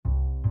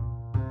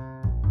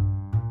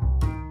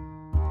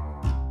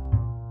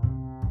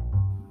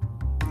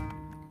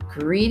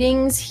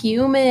Greetings,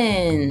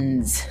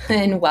 humans,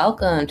 and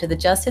welcome to the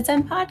Just Hits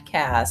End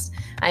podcast.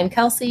 I'm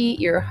Kelsey,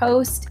 your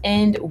host,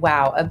 and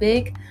wow, a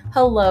big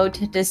hello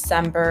to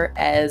December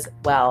as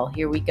well.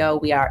 Here we go.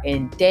 We are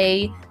in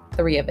day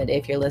 3 of it.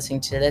 If you're listening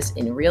to this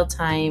in real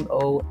time,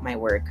 oh my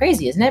word,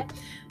 crazy, isn't it?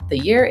 The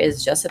year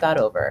is just about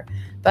over.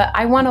 But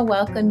I want to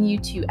welcome you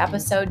to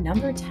episode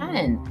number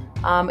 10.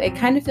 It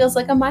kind of feels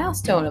like a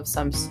milestone of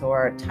some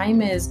sort.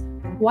 Time is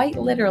quite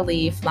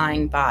literally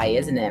flying by,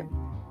 isn't it?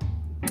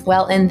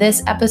 Well, in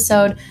this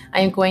episode,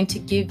 I am going to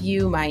give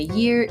you my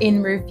year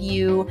in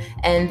review,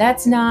 and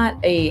that's not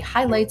a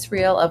highlights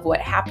reel of what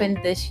happened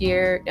this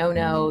year.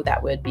 No,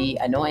 that would be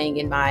annoying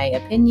in my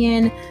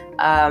opinion,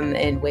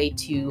 and way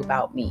too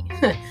about me.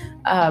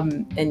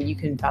 And you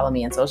can follow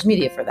me on social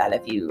media for that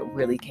if you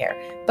really care.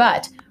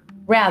 But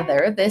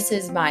rather, this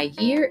is my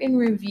year in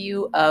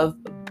review of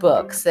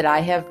books that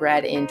I have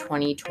read in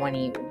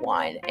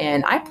 2021.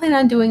 And I plan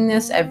on doing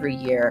this every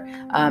year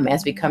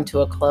as we come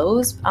to a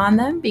close on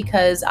them,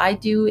 because I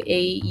do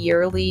a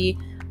yearly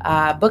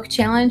book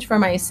challenge for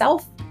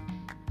myself.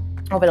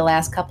 Over the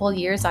last couple of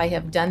years, I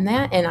have done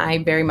that, and I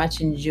very much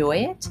enjoy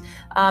it.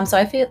 So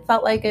I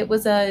felt like it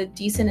was a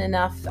decent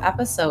enough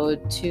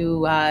episode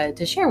to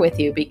share with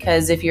you,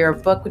 because if you're a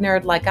book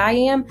nerd like I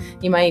am,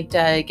 you might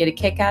get a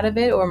kick out of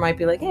it, or might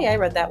be like, hey, I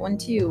read that one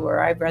too, or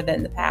I've read that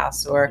in the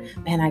past, or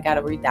man, I got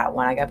to read that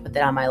one. I got to put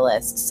that on my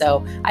list.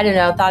 So I don't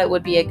know, thought it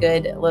would be a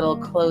good little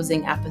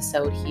closing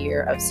episode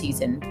here of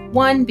season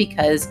 1,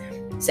 because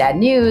sad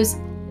news,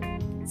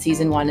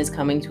 season 1 is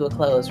coming to a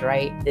close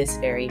right this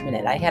very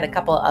minute. I had a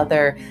couple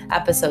other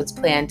episodes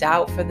planned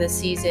out for this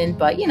season,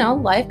 but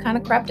life kind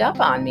of crept up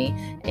on me,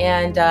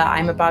 and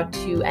I'm about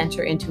to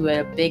enter into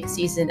a big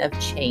season of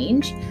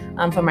change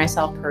for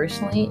myself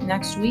personally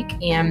next week.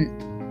 And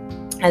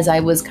as I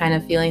was kind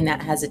of feeling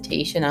that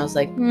hesitation, I was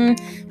like,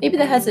 maybe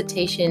the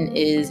hesitation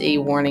is a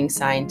warning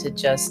sign to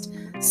just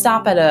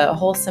stop at a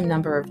wholesome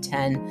number of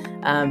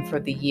 10 for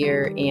the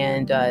year,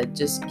 and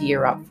just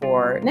gear up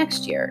for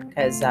next year,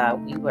 because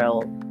we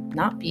will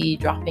not be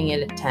dropping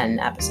it at 10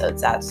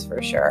 episodes, that's for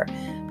sure.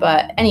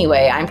 But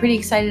anyway, I'm pretty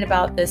excited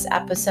about this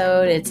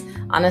episode. It's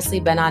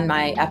honestly been on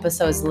my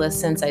episodes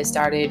list since I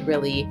started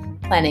really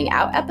planning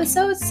out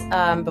episodes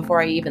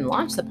before I even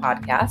launched the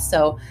podcast.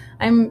 So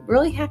I'm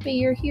really happy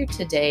you're here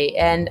today,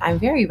 and I'm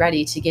very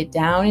ready to get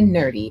down and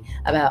nerdy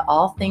about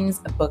all things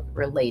book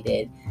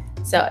related.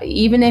 So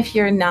even if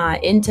you're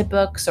not into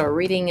books or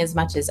reading as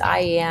much as I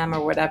am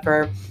or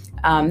whatever,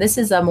 this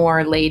is a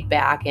more laid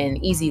back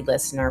and easy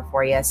listener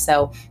for you.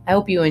 So I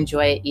hope you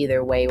enjoy it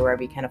either way,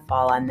 wherever you kind of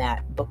fall on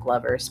that book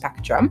lover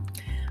spectrum.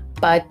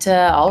 But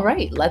all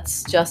right,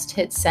 let's just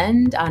hit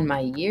send on my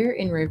year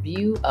in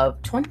review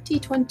of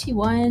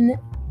 2021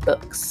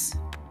 books.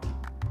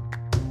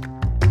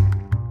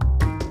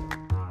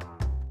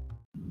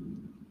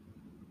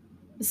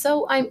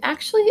 So I'm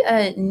actually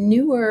a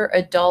newer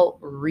adult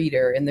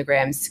reader in the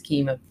grand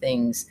scheme of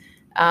things.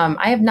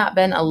 I have not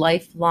been a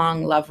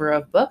lifelong lover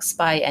of books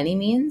by any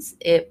means.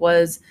 It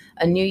was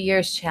a New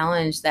Year's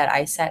challenge that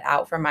I set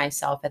out for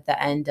myself at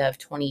the end of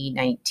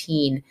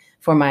 2019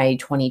 for my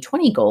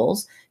 2020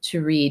 goals,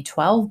 to read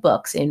 12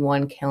 books in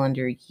one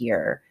calendar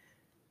year.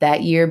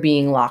 That year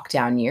being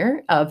lockdown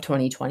year of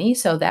 2020.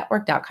 So that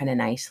worked out kind of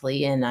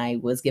nicely. And I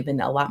was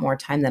given a lot more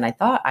time than I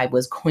thought I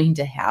was going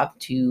to have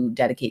to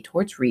dedicate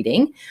towards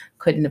reading.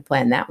 Couldn't have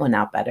planned that one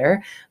out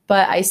better.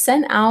 But I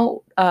set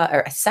out,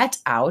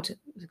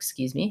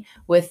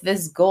 with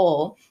this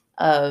goal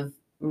of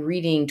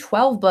reading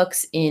 12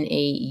 books in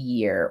a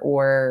year,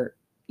 or,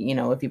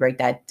 if you break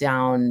that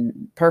down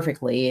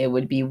perfectly, it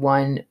would be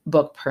one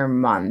book per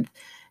month.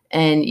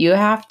 And you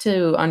have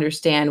to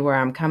understand where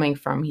I'm coming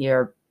from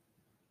here,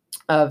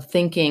 of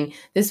thinking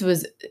this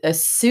was a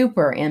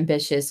super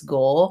ambitious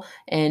goal,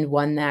 and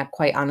one that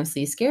quite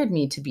honestly scared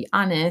me, to be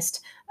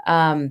honest,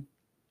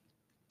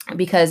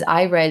 because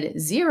I read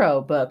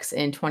 0 books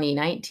in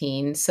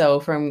 2019. So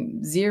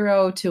from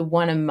 0 to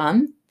 1 a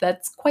month,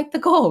 that's quite the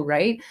goal,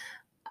 right?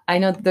 I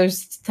know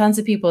there's tons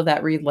of people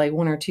that read like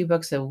 1 or 2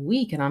 books a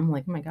week, and I'm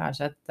like, oh my gosh,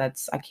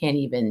 that's I can't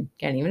even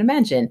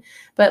imagine.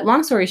 But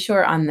long story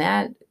short, on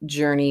that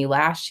journey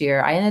last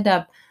year, I ended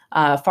up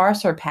far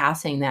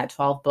surpassing that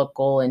 12 book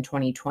goal in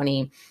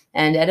 2020,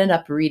 and ended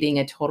up reading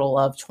a total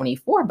of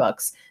 24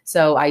 books.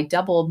 So I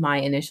doubled my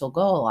initial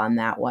goal on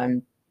that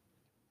one.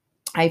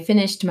 I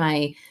finished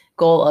my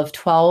goal of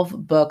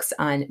 12 books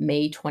on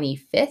May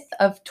 25th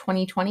of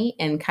 2020,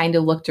 and kind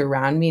of looked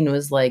around me and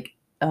was like,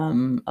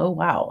 oh,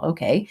 wow,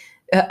 okay.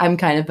 I'm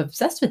kind of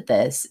obsessed with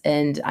this,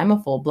 and I'm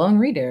a full-blown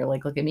reader.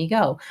 Like, look at me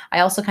go. I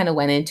also kind of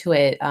went into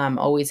it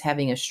always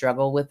having a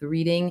struggle with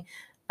reading,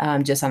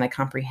 just on a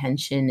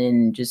comprehension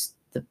and just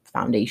the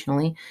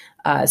foundationally.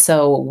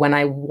 So when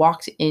I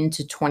walked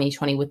into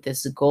 2020 with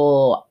this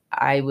goal,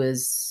 I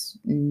was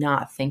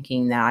not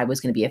thinking that I was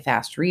going to be a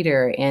fast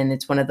reader. And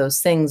it's one of those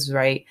things,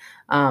 right,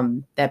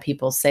 that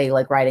people say,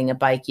 like riding a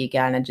bike, you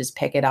got to just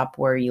pick it up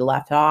where you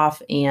left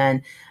off.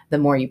 And the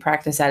more you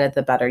practice at it,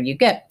 the better you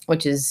get,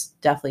 which is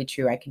definitely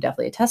true. I can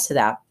definitely attest to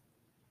that.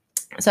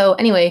 So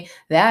anyway,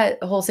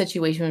 that whole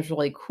situation was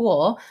really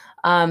cool.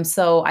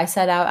 So I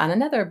set out on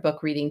another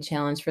book reading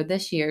challenge for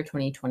this year,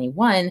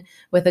 2021,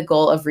 with a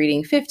goal of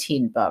reading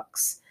 15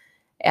 books.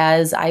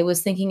 As I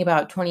was thinking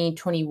about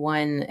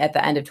 2021 at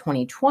the end of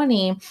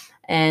 2020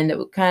 and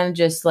kind of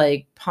just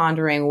like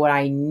pondering what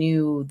I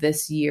knew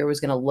this year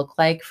was going to look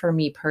like for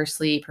me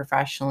personally,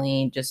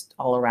 professionally, just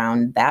all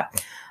around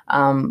that.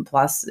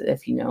 Plus,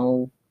 if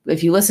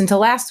you listen to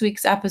last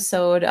week's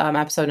episode,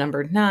 episode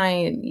number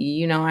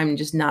 9, I'm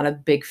just not a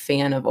big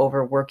fan of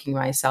overworking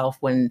myself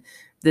when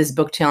this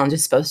book challenge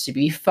is supposed to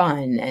be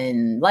fun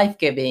and life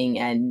giving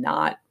and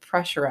not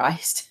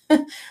pressurized.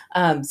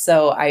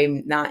 So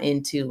I'm not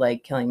into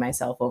like killing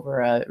myself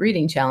over a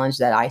reading challenge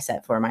that I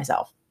set for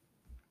myself.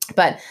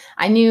 But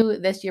I knew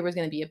this year was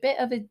going to be a bit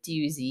of a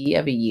doozy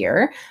of a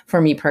year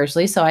for me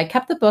personally. So I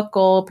kept the book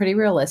goal pretty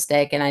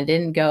realistic and I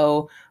didn't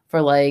go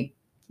for like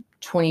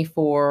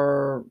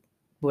 24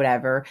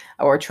 whatever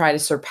or try to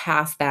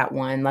surpass that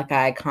one like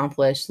I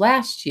accomplished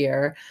last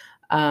year,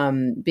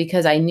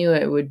 because I knew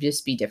it would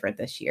just be different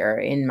this year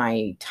in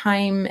my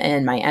time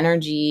and my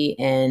energy.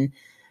 And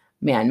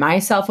man, my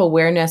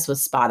self-awareness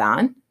was spot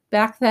on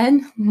back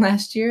then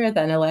last year, at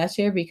the end of last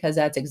year, because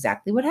that's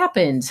exactly what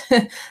happened.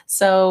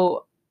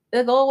 So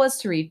the goal was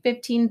to read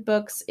 15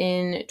 books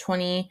in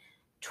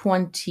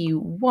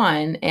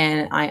 2021.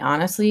 And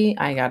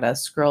I gotta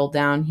scroll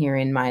down here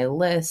in my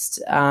list.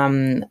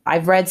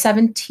 I've read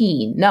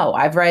 17. No,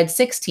 I've read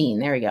 16.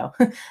 There we go.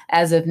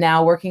 As of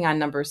now, working on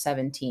number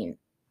 17.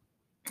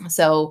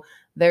 So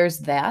there's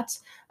that.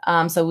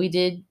 So we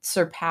did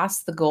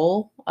surpass the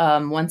goal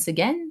once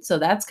again. So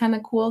that's kind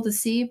of cool to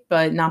see,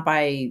 but not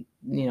by,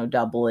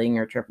 doubling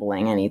or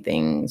tripling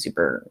anything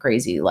super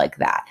crazy like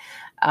that.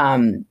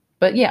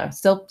 But yeah,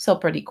 still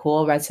pretty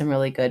cool. Read some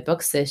really good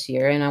books this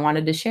year, and I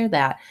wanted to share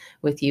that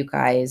with you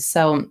guys.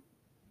 So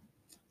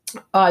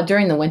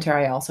during the winter,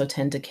 I also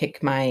tend to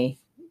kick my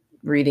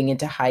reading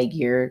into high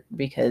gear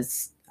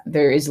because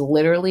there is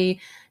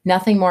literally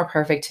nothing more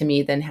perfect to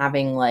me than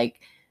having like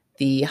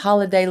the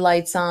holiday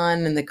lights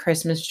on and the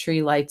Christmas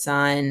tree lights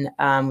on,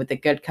 with a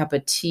good cup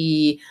of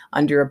tea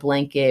under a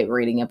blanket,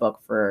 reading a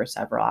book for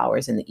several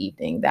hours in the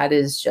evening. That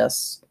is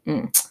just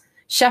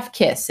chef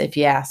kiss, if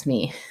you ask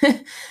me.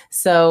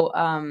 So,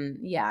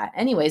 yeah,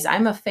 anyways,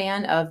 I'm a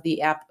fan of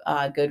the app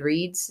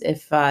Goodreads,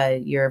 if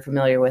you're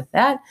familiar with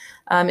that.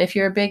 If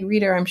you're a big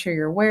reader, I'm sure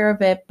you're aware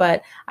of it,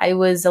 but I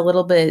was a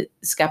little bit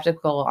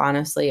skeptical,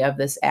 honestly, of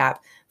this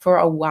app for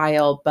a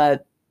while,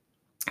 but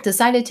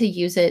decided to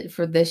use it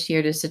for this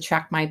year just to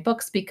track my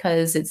books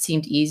because it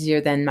seemed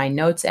easier than my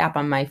notes app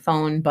on my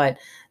phone. But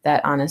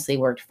that honestly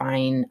worked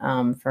fine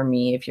for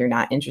me if you're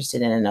not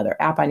interested in another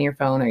app on your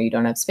phone or you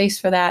don't have space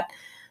for that.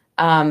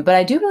 But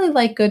I do really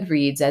like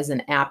Goodreads as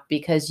an app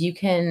because you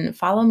can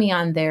follow me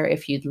on there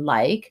if you'd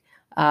like.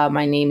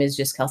 My name is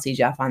just Kelsey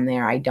Jeff on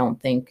there. I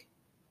don't think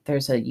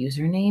there's a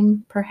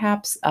username,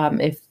 perhaps.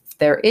 If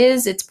there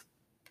is, it's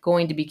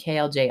going to be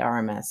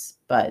KLJRMS,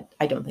 but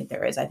I don't think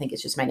there is. I think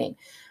it's just my name.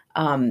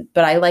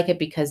 But I like it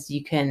because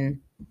you can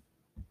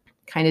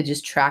kind of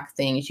just track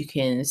things. You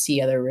can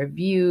see other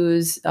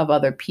reviews of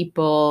other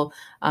people,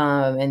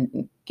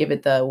 and give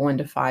it the 1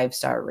 to 5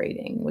 star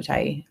rating, which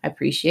I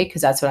appreciate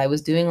because that's what I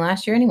was doing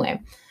last year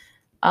anyway.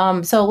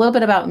 So a little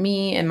bit about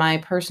me and my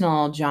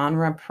personal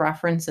genre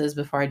preferences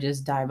before I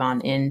just dive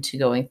on into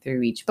going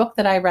through each book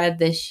that I read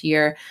this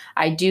year.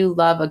 I do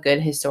love a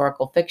good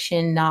historical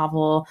fiction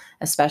novel,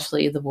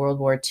 especially the World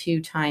War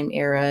II time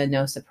era.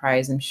 No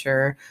surprise, I'm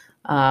sure,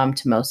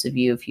 to most of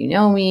you if you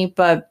know me,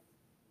 but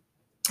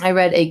I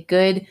read a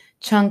good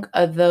chunk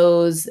of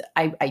those.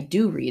 I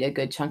do read a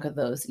good chunk of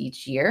those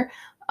each year.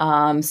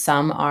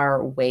 Some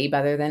are way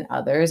better than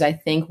others. I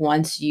think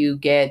once you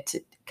get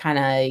kind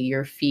of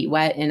your feet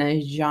wet in a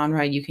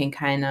genre, you can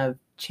kind of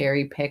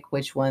cherry pick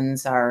which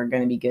ones are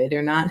going to be good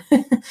or not.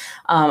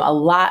 A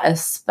lot,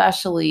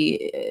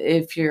 especially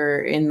if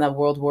you're in the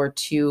World War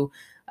II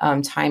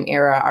time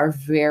era, are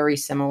very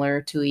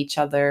similar to each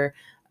other.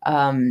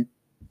 I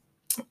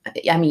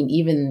mean,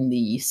 even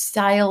the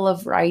style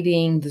of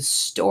writing, the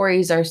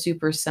stories are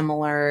super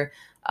similar.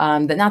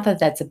 Not that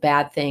that's a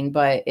bad thing,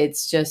 but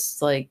it's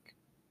just like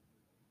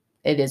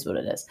it is what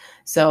it is.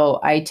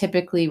 So I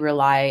typically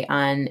rely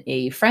on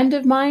a friend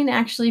of mine,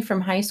 actually from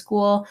high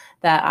school,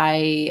 that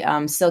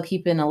I still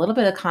keep in a little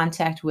bit of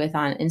contact with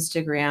on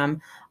Instagram,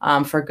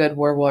 for good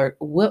World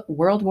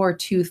War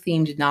II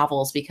themed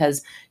novels,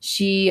 because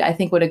she, I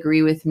think, would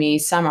agree with me.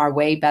 Some are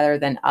way better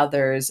than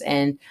others,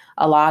 and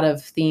a lot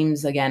of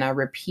themes again are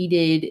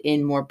repeated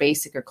in more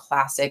basic or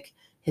classic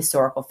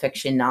historical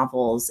fiction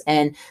novels.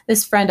 And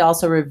this friend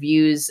also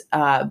reviews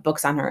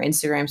books on her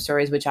Instagram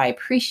stories, which I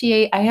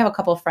appreciate. I have a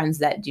couple of friends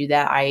that do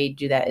that. I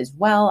do that as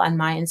well on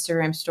my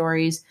Instagram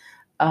stories.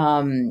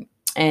 And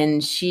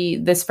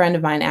this friend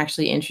of mine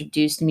actually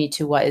introduced me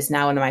to what is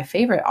now one of my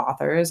favorite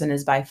authors and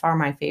is by far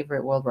my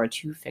favorite World War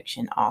II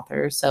fiction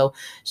author. So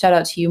shout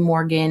out to you,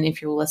 Morgan,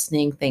 if you're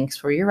listening. Thanks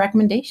for your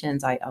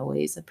recommendations. I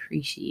always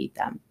appreciate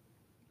them.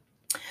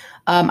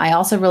 I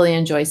also really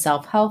enjoy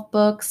self-help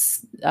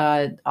books.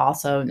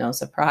 Also, no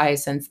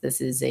surprise, since this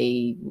is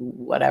a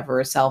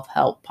whatever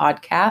self-help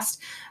podcast.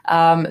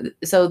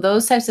 So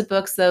those types of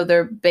books, though,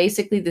 they're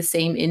basically the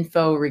same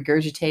info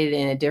regurgitated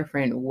in a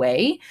different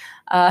way.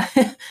 Uh,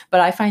 but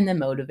I find them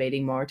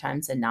motivating more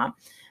times than not.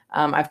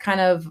 I've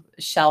kind of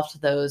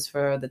shelved those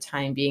for the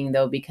time being,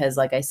 though, because,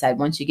 like I said,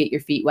 once you get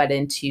your feet wet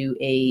into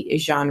a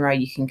genre,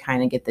 you can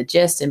kind of get the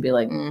gist and be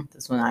like,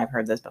 this one, I've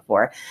heard this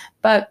before.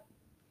 But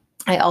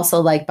I also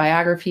like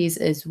biographies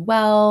as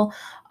well.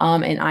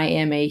 And I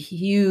am a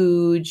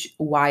huge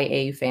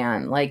YA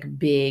fan, like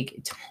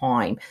big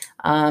time.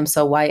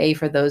 So YA,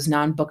 for those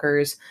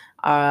non-bookers,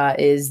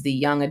 is the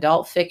young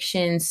adult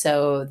fiction.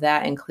 So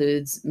that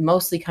includes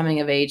mostly coming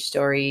of age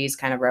stories,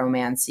 kind of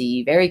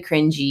romancy, very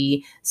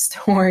cringy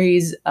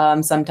stories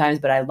sometimes,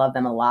 but I love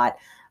them a lot.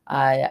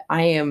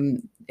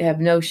 Have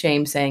no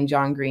shame saying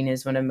John Green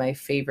is one of my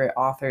favorite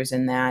authors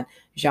in that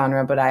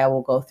genre, but I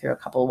will go through a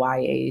couple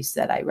YAs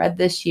that I read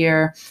this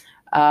year.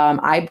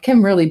 I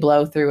can really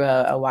blow through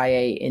a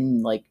YA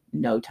in like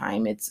no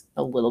time. It's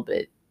a little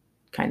bit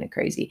kind of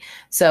crazy.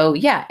 So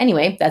yeah,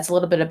 anyway, that's a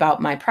little bit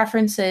about my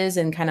preferences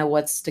and kind of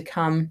what's to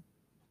come.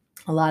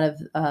 A lot of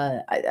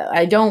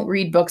I don't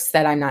read books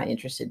that I'm not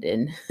interested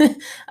in.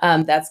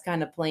 That's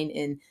kind of plain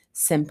and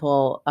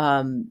simple.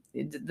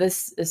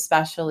 This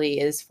especially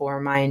is for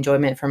my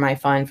enjoyment, for my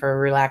fun, for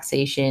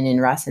relaxation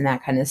and rest and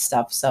that kind of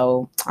stuff.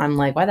 So I'm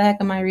like, why the heck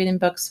am I reading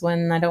books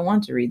when I don't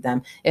want to read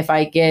them? If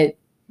I get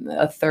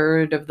a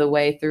third of the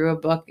way through a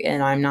book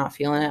and I'm not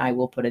feeling it, I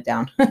will put it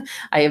down.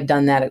 I have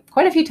done that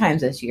quite a few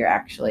times this year,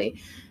 actually.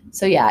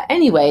 So yeah,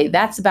 anyway,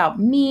 that's about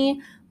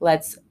me.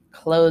 Let's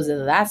close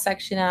that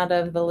section out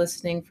of the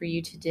listening for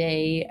you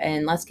today,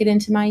 and let's get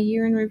into my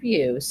year in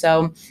review.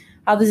 So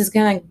how this is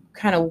going to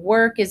kind of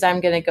work is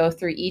I'm going to go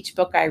through each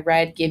book I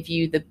read, give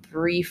you the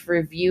brief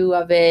review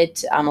of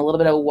it, a little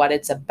bit of what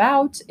it's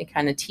about, and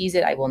kind of tease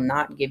it. I will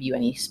not give you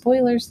any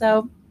spoilers,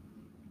 though.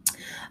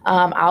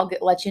 I'll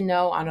let you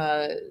know on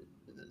a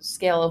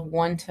scale of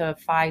 1 to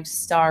 5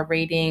 star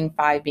rating,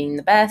 5 being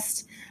the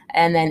best,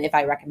 and then if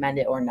I recommend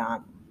it or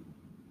not.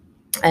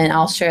 And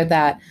I'll share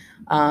that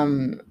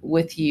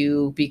with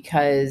you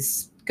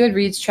because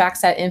Goodreads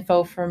tracks that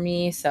info for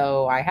me.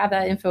 So I have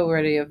that info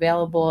already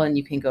available, and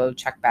you can go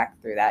check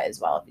back through that as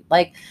well if you'd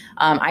like.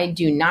 I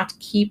do not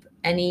keep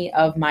any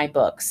of my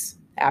books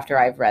after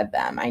I've read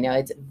them. I know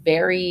it's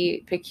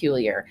very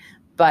peculiar,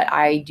 but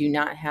I do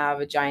not have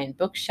a giant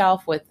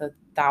bookshelf with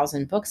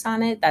 1,000 books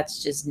on it.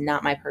 That's just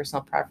not my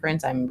personal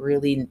preference. I'm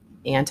really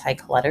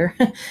anti-clutter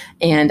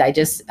and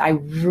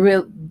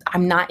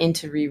I'm not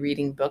into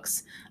rereading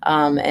books,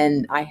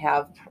 and I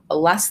have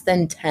less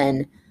than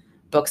 10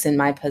 books in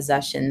my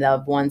possession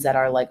of ones that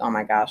are like, oh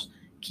my gosh,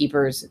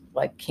 keepers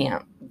like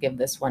can't give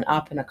this one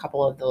up, and a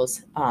couple of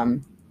those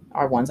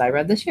are ones I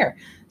read this year.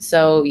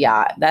 So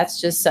yeah, that's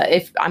just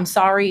if I'm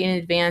sorry in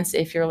advance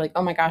if you're like,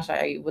 oh my gosh,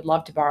 I would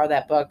love to borrow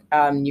that book.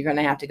 You're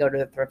gonna have to go to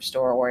the thrift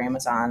store or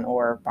Amazon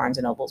or Barnes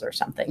and Nobles or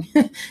something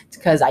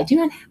because I do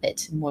not have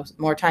it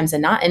more times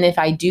than not. And if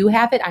I do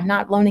have it, I'm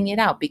not loaning it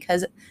out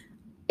because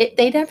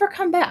they never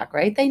come back,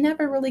 right? They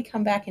never really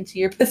come back into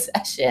your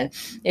possession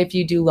if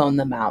you do loan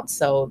them out.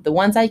 So the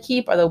ones I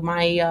keep are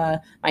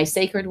my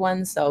sacred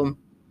ones. So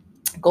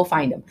go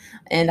find them,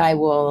 and I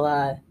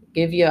will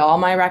give you all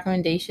my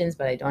recommendations,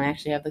 but I don't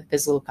actually have the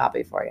physical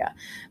copy for you.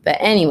 But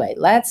anyway,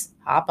 let's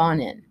hop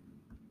on in.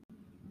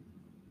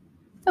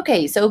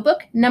 Okay, so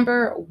book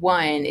number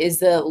 1 is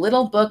the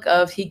Little Book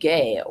of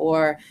Hige,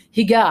 or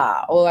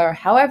Higa, or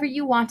however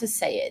you want to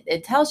say it.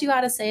 It tells you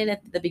how to say it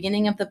at the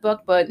beginning of the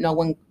book, but no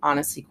one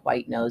honestly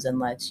quite knows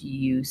unless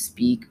you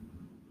speak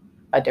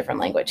a different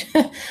language.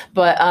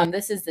 But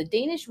this is The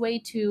Danish Way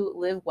to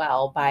Live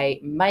Well by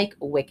Mike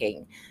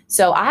Wicking.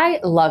 So I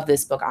love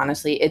this book,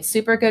 honestly. It's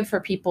super good for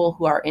people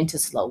who are into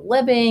slow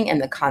living, and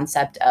the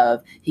concept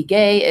of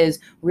Hige is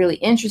really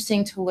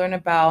interesting to learn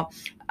about.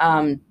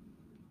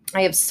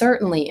 I have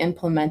certainly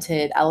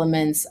implemented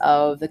elements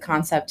of the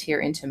concept here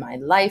into my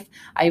life.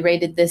 I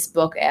rated this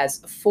book as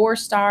 4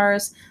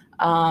 stars.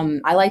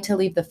 I like to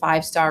leave the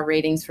 5-star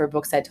ratings for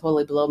books that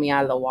totally blow me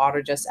out of the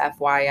water, just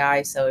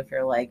FYI. So if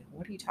you're like,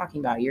 what are you talking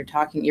about?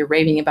 You're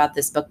raving about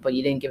this book, but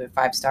you didn't give it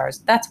 5 stars.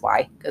 That's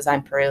why, because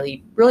I'm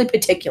really, really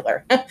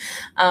particular.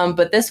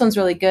 But this one's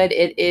really good.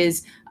 It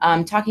is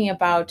talking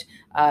about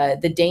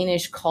the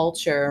Danish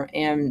culture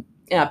and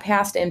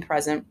past and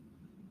present,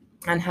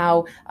 on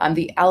how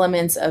the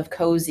elements of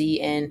cozy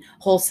and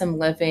wholesome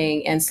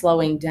living and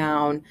slowing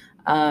down,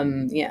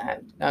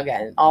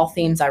 again, all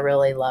themes I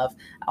really love,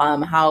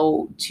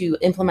 how to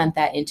implement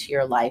that into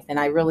your life. And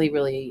I really,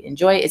 really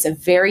enjoy it. It's a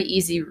very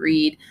easy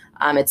read.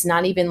 It's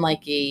not even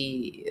like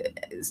a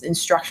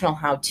instructional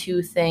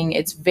how-to thing.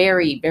 It's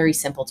very, very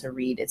simple to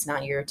read. It's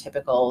not your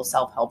typical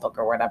self-help book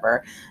or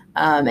whatever.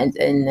 And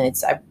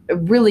it's a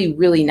really,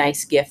 really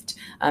nice gift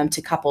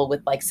to couple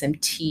with like some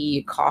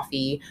tea,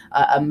 coffee,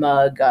 a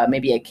mug,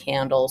 maybe a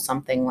candle,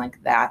 something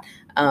like that.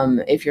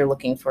 If you're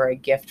looking for a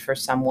gift for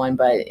someone,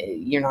 but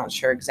you're not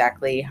sure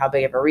exactly how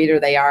big of a reader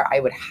they are,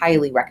 I would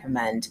highly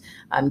recommend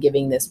recommend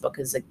giving this book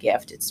as a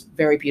gift. It's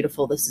very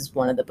beautiful. This is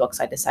one of the books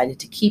I decided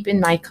to keep in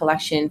my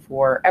collection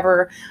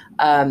forever,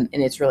 and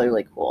it's really,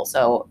 really cool.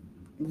 So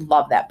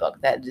love that book.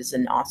 That is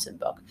an awesome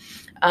book.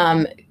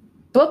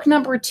 Book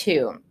number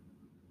 2.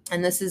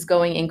 And this is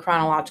going in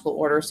chronological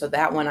order. So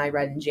that one I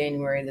read in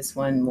January. This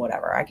one,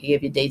 whatever. I could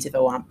give you dates if I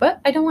want,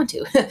 but I don't want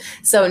to.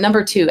 So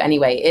number 2,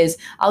 anyway, is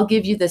I'll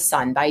Give You the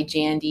Sun by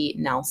Jandy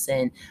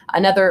Nelson.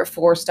 Another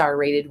 4-star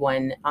rated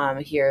one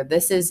here.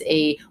 This is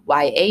a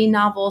YA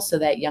novel, so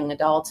that young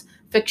adult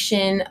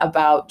fiction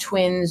about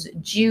twins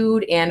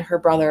Jude and her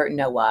brother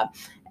Noah.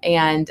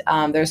 And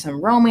there's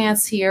some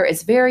romance here.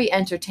 It's a very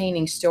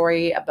entertaining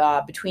story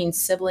about between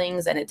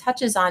siblings, and it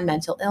touches on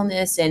mental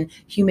illness and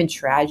human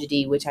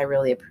tragedy, which I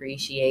really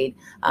appreciate,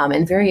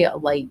 in very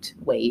light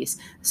ways.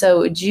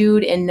 So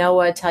Jude and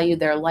Noah tell you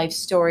their life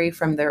story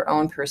from their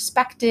own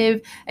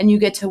perspective, and you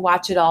get to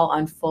watch it all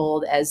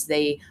unfold as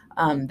they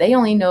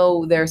only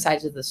know their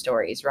sides of the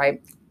stories,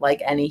 right?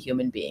 Like any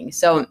human being.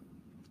 So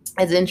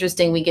it's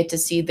interesting. We get to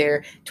see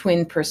their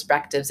twin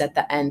perspectives at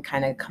the end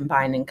kind of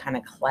combine and kind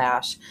of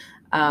clash.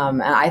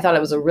 And I thought it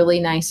was a really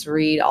nice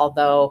read,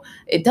 although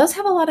it does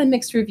have a lot of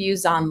mixed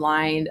reviews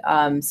online.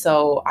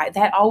 So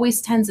that always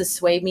tends to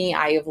sway me.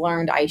 I have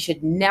learned I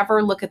should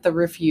never look at the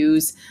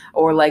reviews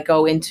or like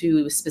go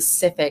into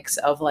specifics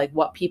of like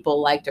what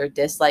people liked or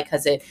disliked,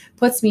 because it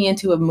puts me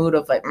into a mood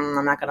of like,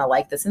 I'm not going to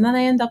like this. And then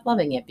I end up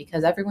loving it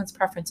because everyone's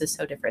preference is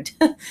so different.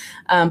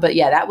 But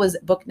yeah, that was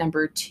book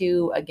number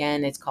 2.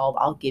 Again, it's called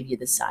I'll Give You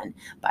the Sun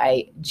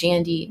by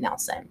Jandy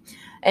Nelson.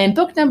 And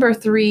book number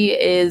 3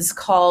 is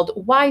called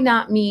Why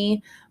Not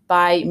Me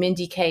by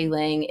Mindy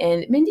Kaling.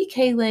 And Mindy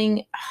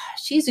Kaling,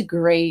 she's a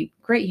great,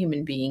 great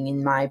human being,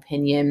 in my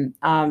opinion.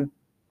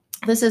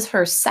 This is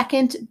her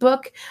second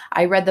book.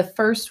 I read the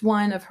first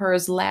one of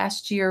hers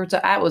last year. So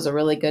that was a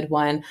really good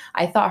one.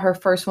 I thought her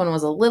first one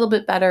was a little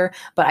bit better,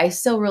 but I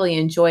still really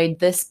enjoyed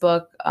this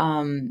book.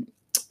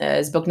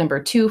 As book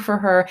number 2 for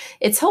her.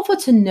 It's helpful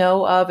to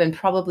know of and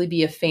probably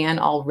be a fan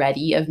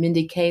already of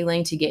Mindy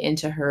Kaling to get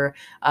into her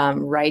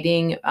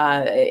writing.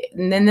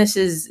 And then this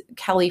is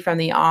Kelly from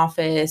The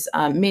Office,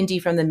 Mindy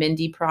from The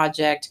Mindy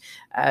Project.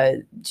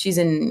 She's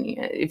in,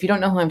 if you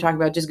don't know who I'm talking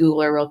about, just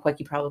Google her real quick.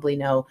 You probably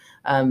know,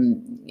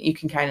 you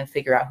can kind of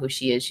figure out who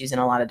she is. She's in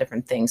a lot of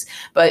different things,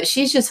 but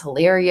she's just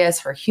hilarious.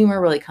 Her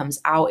humor really comes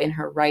out in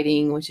her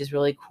writing, which is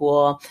really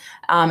cool.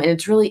 And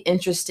it's really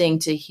interesting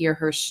to hear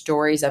her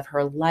stories of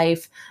her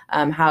life,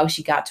 how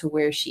she got to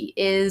where she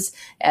is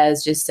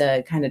as just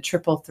a kind of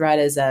triple threat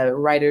as a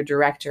writer,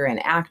 director,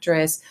 and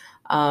actress.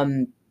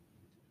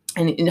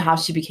 And how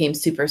she became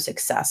super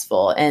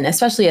successful. And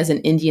especially as an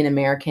Indian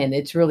American,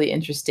 it's really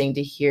interesting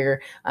to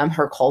hear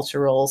her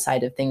cultural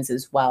side of things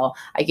as well.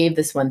 I gave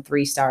this one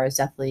 3 stars,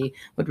 definitely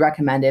would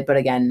recommend it. But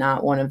again,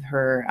 not one of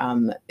her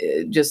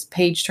just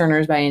page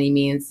turners by any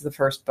means. The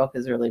first book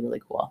is really,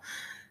 really cool.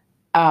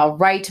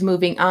 Right,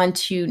 moving on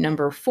to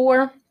number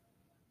 4.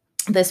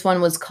 This one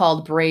was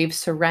called Brave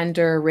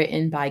Surrender,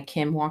 written by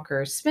Kim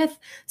Walker-Smith.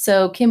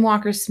 So Kim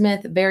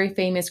Walker-Smith, very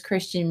famous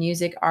Christian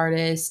music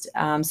artist,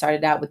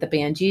 started out with the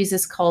band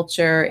Jesus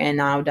Culture and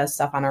now does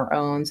stuff on her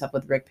own, stuff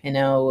with Rick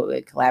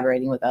Pinot,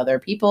 collaborating with other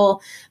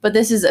people. But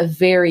this is a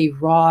very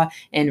raw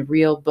and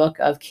real book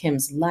of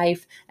Kim's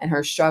life and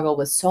her struggle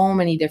with so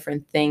many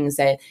different things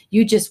that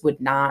you just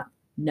would not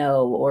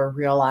know or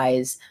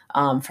realize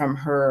from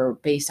her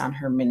based on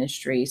her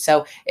ministry.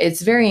 So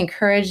it's very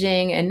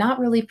encouraging and not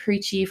really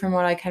preachy from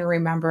what I can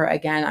remember.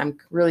 Again, I'm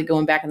really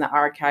going back in the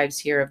archives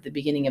here of the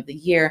beginning of the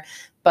year,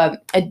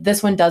 but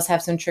this one does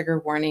have some trigger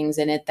warnings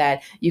in it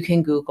that you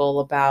can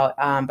Google about.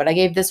 But I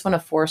gave this one a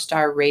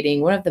 4-star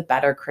rating, one of the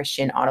better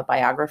Christian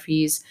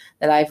autobiographies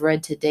that I've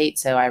read to date.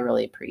 So I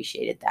really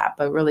appreciated that,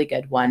 but really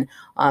good one.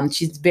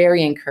 She's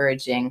very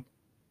encouraging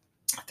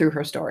through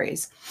her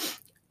stories.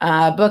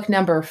 Book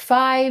number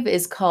 5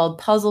 is called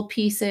Puzzle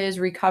Pieces,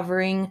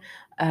 Recovering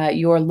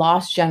Your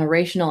Lost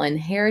Generational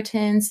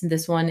Inheritance.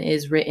 This one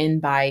is written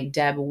by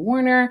Deb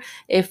Warner.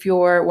 If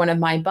you're one of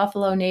my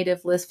Buffalo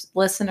native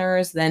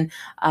listeners, then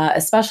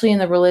especially in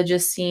the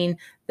religious scene,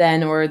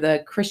 or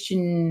the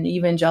Christian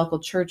evangelical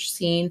church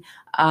scene,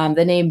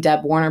 the name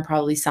Deb Warner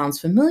probably sounds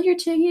familiar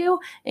to you.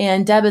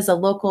 And Deb is a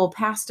local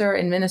pastor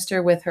and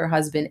minister with her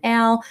husband,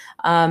 Al,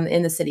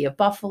 in the city of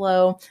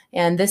Buffalo.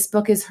 And this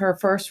book is her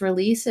first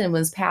release and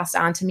was passed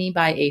on to me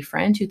by a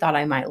friend who thought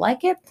I might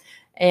like it.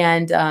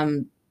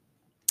 And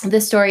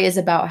this story is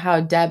about how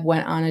Deb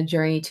went on a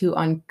journey to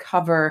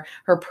uncover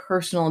her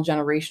personal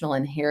generational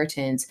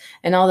inheritance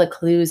and all the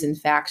clues and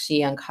facts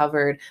she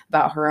uncovered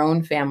about her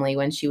own family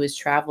when she was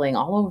traveling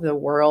all over the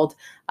world.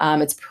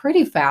 It's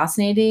pretty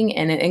fascinating,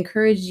 and it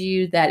encourages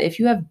you that if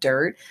you have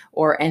dirt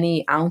or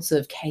any ounce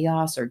of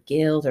chaos or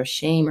guilt or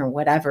shame or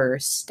whatever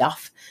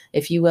stuff,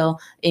 if you will,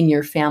 in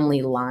your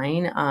family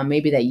line,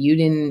 maybe that you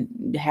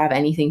didn't have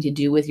anything to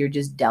do with, you're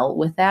just dealt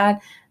with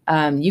that.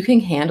 You can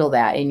handle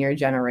that in your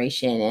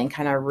generation and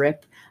kind of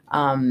rip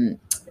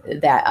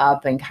that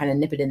up and kind of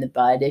nip it in the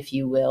bud, if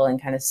you will,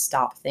 and kind of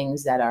stop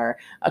things that are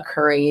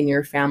occurring in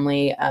your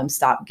family,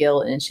 stop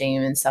guilt and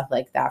shame and stuff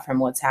like that from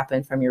what's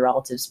happened from your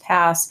relatives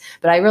past.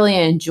 But I really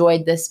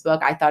enjoyed this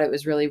book. I thought it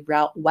was really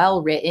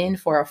well written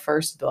for a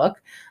first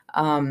book.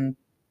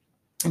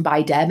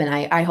 By Deb, and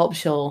I hope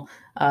she'll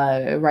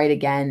write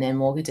again, and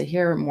we'll get to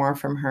hear more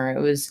from her.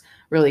 It was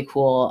really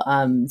cool.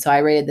 So I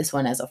rated this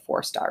one as a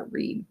 4-star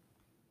read.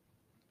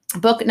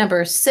 Book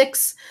number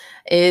 6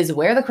 is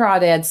Where the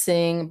Crawdads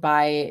Sing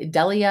by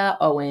Delia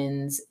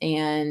Owens.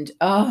 And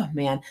oh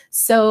man,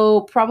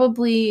 so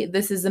probably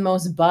this is the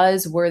most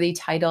buzzworthy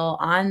title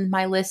on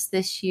my list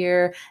this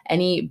year.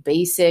 Any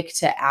basic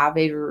to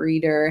avid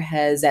reader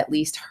has at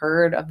least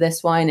heard of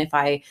this one. If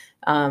I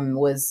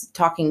was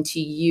talking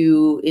to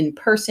you in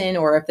person,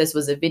 or if this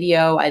was a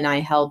video and I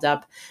held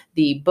up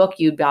the book,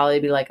 you'd probably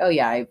be like, oh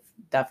yeah, I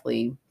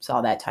definitely saw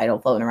that title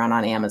floating around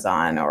on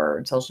Amazon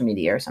or social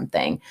media or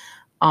something.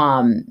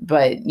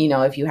 But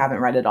if you haven't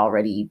read it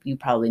already, you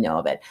probably know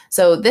of it.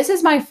 So this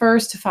is my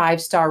first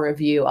 5-star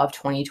review of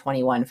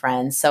 2021,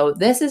 friends. So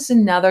this is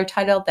another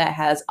title that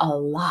has a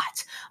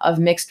lot of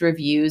mixed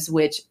reviews,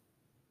 which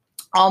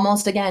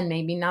almost again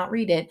maybe not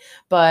read it,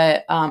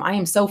 but I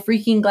am so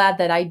freaking glad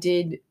that I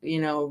did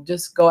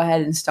just go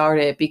ahead and start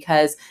it,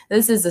 because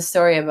this is a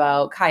story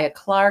about Kaya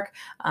Clark,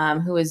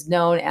 who is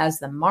known as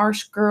the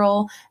Marsh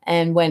Girl.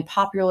 And when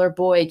popular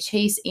boy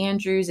Chase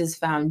Andrews is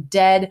found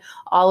dead,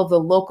 all of the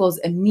locals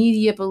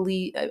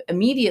immediately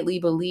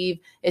believe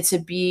it to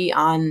be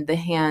on the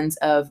hands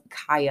of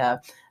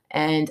Kaya.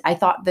 And I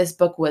thought this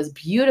book was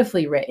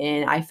beautifully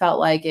written. I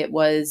felt like it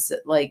was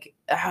like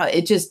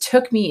it just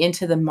took me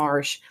into the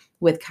marsh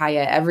with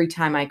Kaya every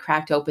time I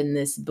cracked open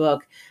this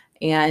book.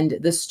 And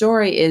the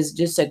story is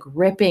just a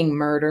gripping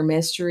murder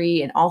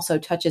mystery, and also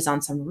touches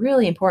on some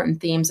really important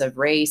themes of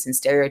race and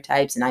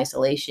stereotypes and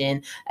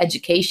isolation,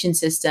 education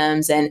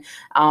systems. And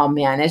oh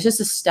man, it's just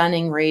a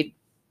stunning read.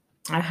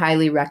 I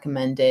highly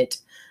recommend it.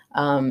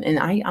 And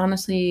I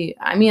honestly,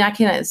 I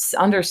can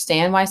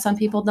understand why some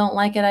people don't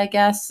like it, I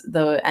guess.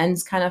 The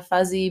end's kind of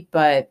fuzzy,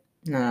 but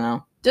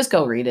no. Just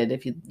go read it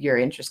if you're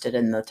interested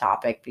in the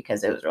topic,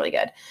 because it was really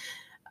good.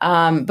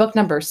 Book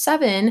number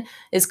 7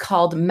 is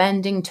called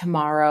Mending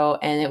Tomorrow,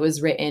 and it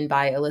was written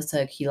by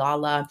Alyssa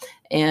Kilala.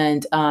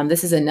 And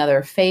this is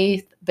another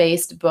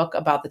faith-based book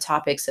about the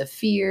topics of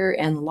fear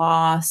and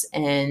loss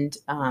and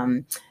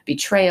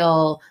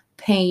betrayal,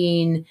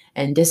 pain,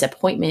 and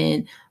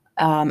disappointment.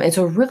 It's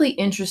a really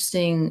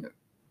interesting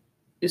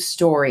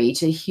story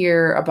to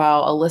hear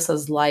about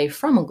Alyssa's life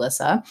from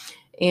Alyssa.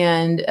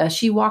 And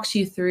she walks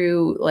you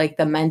through like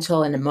the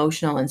mental and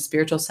emotional and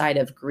spiritual side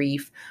of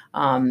grief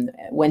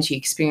when she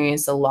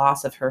experienced the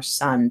loss of her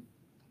son.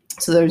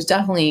 So there's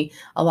definitely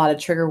a lot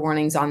of trigger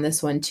warnings on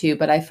this one too,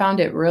 but I found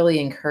it really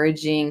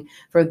encouraging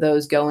for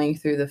those going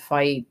through the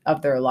fight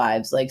of their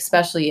lives, like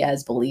especially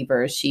as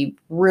believers. She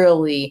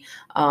really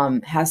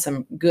has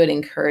some good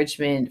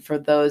encouragement for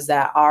those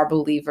that are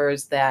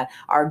believers that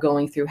are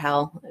going through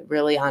hell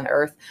really on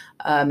earth,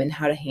 and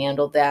how to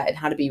handle that and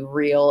how to be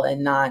real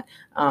and not,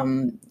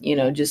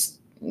 just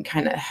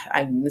kind of,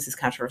 this is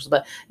controversial,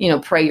 but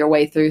pray your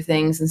way through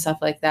things and stuff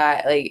like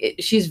that.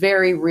 She's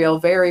very real,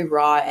 very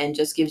raw, and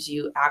just gives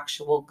you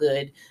actual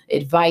good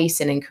advice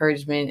and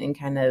encouragement and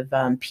kind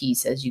of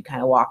peace as you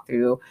kind of walk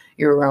through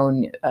your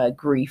own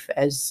grief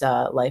as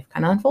life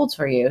kind of unfolds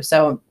for you.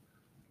 So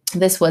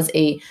this was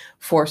a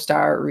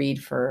 4-star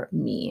read for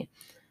me.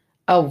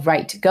 Oh,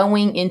 right.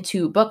 Going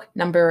into book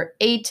number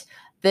 8.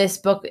 This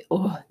book,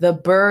 The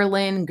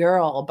Berlin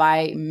Girl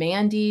by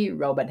Mandy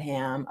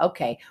Robotham.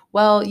 Okay,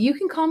 well, you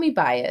can call me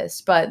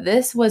biased, but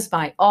this was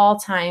my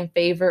all-time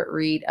favorite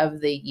read of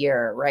the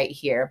year right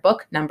here.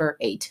 Book number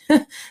 8.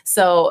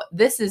 So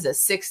this is a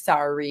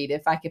 6-star read.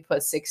 If I could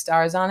put 6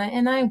 stars on it,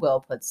 and I will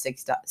put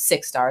 6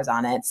 stars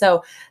on it.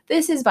 So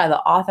this is by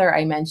the author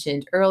I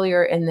mentioned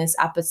earlier in this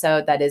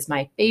episode. That is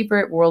my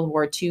favorite World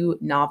War II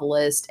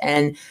novelist.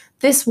 And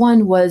this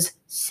one was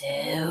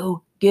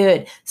so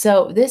good.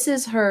 So this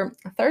is her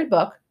 3rd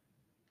book.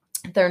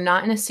 They're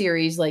not in a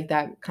series like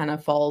that kind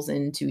of falls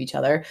into each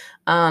other.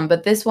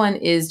 But this one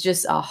is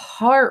just a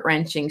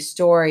heart-wrenching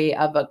story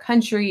of a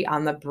country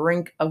on the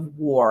brink of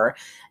war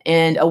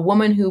and a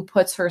woman who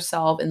puts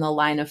herself in the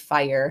line of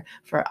fire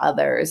for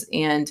others.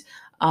 And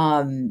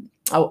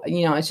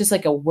it's just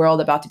like a world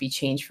about to be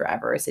changed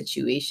forever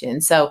situation.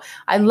 So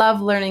I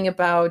love learning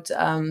about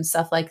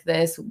stuff like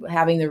this,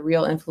 having the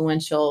real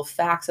influential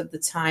facts of the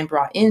time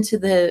brought into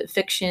the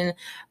fiction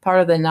part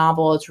of the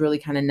novel. It's really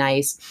kind of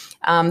nice.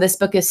 This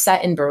book is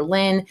set in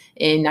Berlin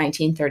in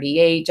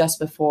 1938, just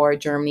before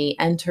Germany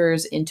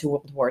enters into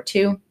World War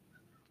II.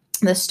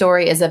 The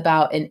story is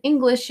about an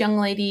English young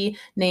lady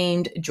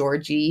named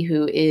Georgie,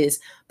 who is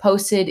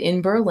posted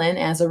in Berlin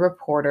as a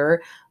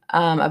reporter.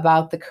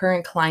 about the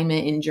current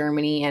climate in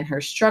Germany and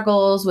her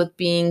struggles with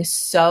being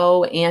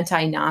so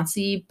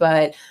anti-Nazi,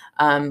 but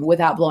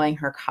without blowing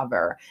her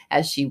cover,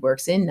 as she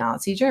works in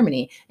Nazi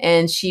Germany.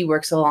 And she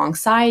works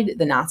alongside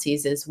the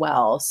Nazis as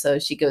well. So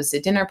she goes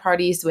to dinner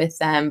parties with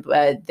them,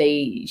 but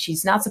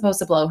she's not supposed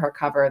to blow her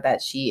cover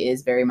that she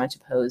is very much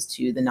opposed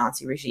to the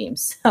Nazi regime.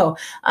 So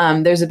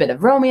there's a bit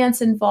of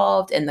romance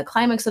involved, and the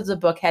climax of the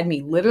book had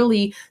me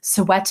literally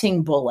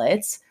sweating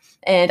bullets.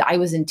 And I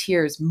was in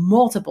tears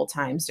multiple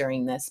times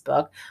during this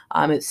book.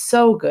 It's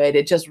so good.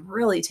 It just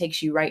really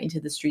takes you right into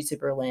the streets of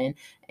Berlin.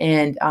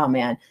 And oh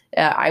man,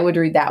 I would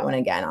read that one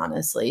again,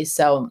 honestly.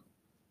 So,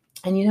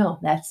 and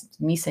that's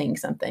me saying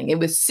something. It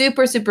was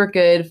super, super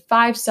good.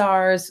 5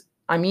 stars.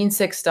 I mean,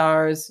 6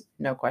 stars.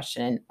 No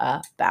question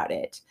about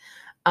it.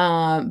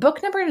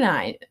 Book number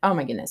 9. Oh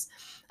my goodness.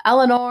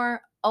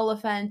 Eleanor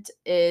Oliphant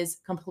is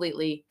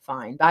Completely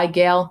Fine by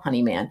Gail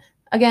Honeyman.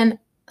 Again,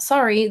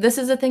 sorry, this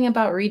is the thing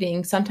about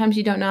reading. Sometimes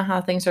you don't know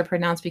how things are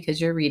pronounced because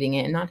you're reading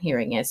it and not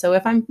hearing it. So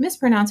if I'm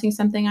mispronouncing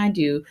something, I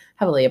do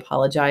heavily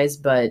apologize,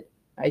 but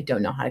I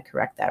don't know how to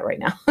correct that right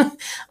now.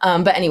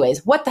 But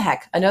anyways, what the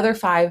heck? Another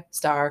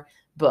 5-star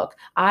book.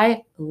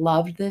 I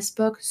loved this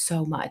book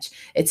so much.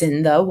 It's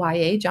in the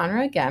YA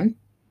genre again.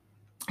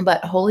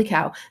 But holy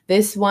cow,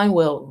 this one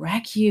will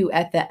wreck you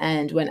at the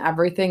end when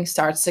everything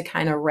starts to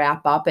kind of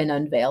wrap up and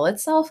unveil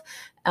itself.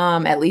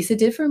 At least it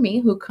did for me,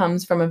 who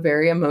comes from a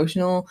very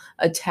emotional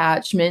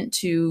attachment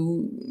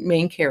to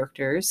main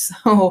characters.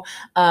 So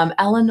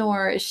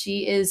Eleanor,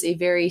 she is a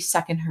very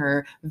stuck in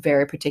her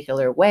very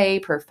particular way,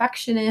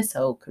 perfectionist,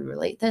 so could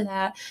relate to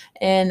that.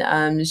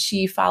 And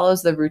she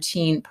follows the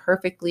routine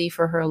perfectly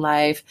for her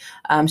life.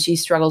 She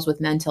struggles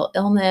with mental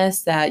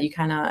illness that you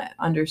kind of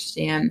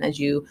understand as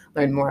you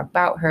learn more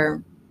about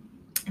her.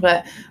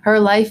 But her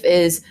life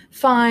is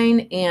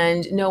fine,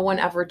 and no one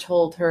ever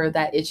told her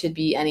that it should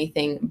be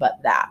anything but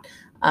that.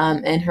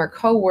 And her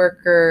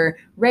coworker,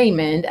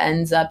 Raymond,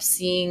 ends up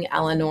seeing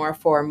Eleanor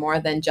for more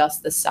than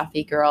just the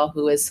stuffy girl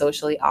who is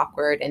socially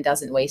awkward and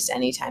doesn't waste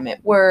any time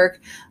at work.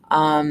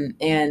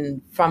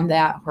 And from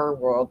that, her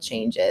world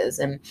changes.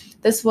 And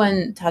this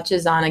one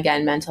touches on,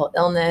 again, mental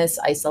illness,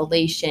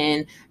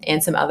 isolation,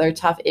 and some other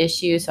tough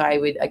issues. So I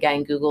would,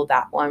 again, Google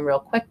that one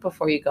real quick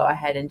before you go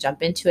ahead and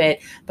jump into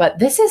it. But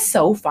this is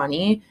so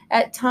funny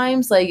at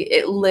times. Like,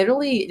 it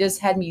literally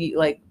just had me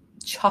like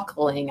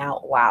chuckling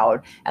out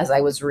loud as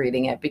I was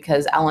reading it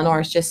because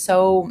Eleanor is just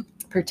so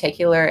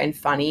particular and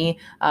funny.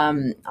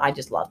 I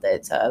just loved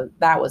it. So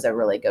that was a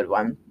really good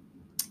one.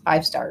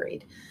 5-star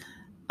read.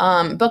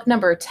 Book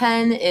number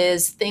 10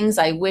 is Things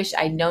I Wish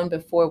I'd Known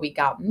Before We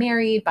Got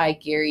Married by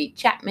Gary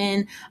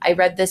Chapman. I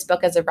read this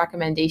book as a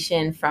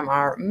recommendation from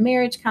our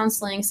marriage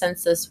counseling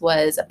since this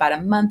was about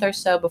a month or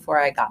so before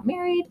I got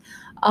married.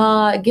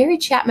 Gary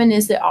Chapman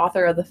is the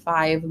author of the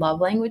 5 Love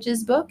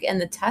Languages book and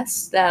the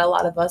tests that a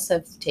lot of us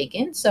have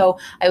taken. So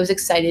I was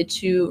excited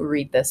to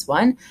read this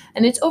one.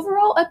 And it's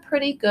overall a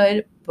pretty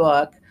good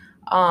book.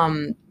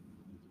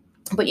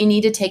 But you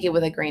need to take it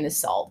with a grain of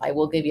salt. I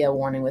will give you a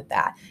warning with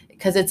that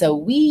because it's a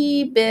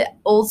wee bit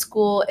old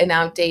school and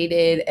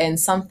outdated, and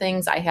some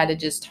things I had to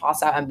just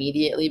toss out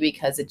immediately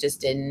because it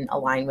just didn't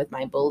align with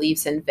my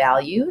beliefs and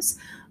values.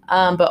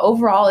 But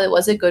overall, it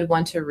was a good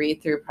one to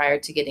read through prior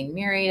to getting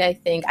married, I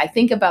think. I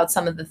think about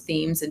some of the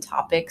themes and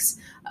topics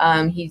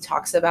he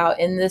talks about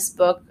in this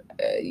book,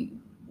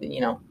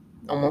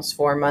 almost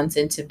 4 months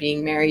into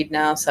being married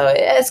now. So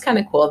it's kind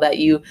of cool that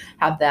you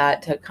have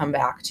that to come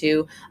back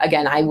to.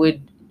 Again, I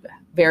would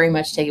very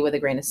much take it with a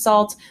grain of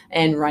salt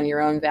and run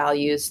your own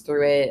values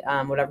through it,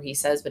 whatever he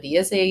says. But he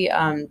is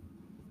a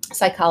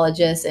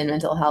psychologist and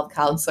mental health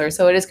counselor,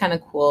 so it is kind of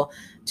cool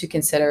to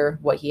consider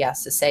what he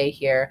has to say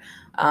here.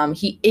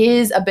 He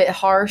is a bit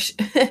harsh,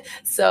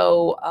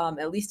 so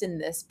at least in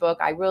this book,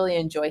 I really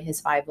enjoy his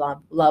 5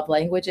 love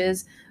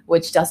languages,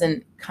 which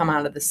doesn't come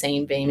out of the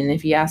same vein, and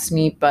if you ask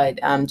me, but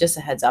just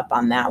a heads up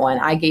on that one.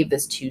 I gave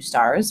this 2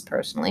 stars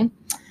personally.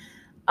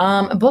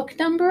 Book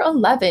number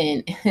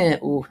 11.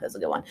 Ooh, that's a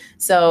good one.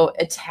 So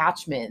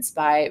Attachments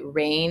by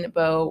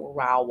Rainbow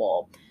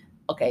Rowell.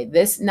 Okay,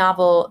 this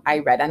novel I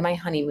read on my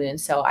honeymoon,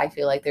 so I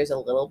feel like there's a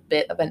little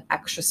bit of an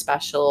extra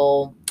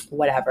special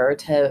whatever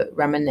to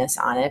reminisce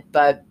on it.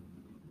 But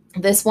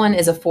this one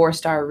is a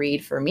 4-star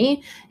read for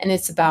me, and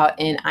it's about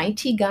an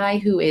IT guy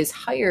who is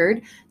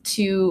hired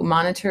to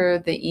monitor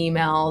the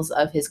emails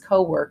of his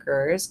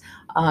coworkers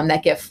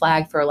that get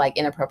flagged for like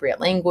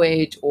inappropriate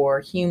language or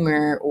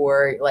humor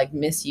or like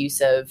misuse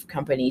of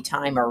company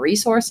time or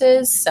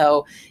resources.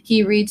 So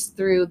he reads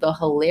through the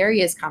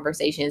hilarious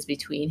conversations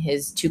between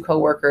his 2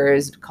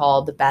 coworkers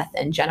called Beth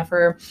and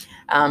Jennifer,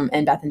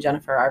 and Beth and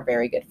Jennifer are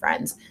very good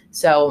friends.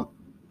 So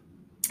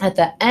at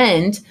the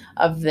end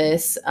of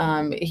this,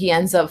 he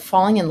ends up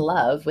falling in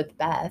love with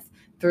Beth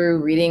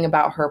through reading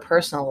about her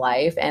personal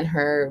life and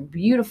her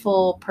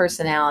beautiful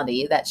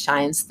personality that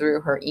shines through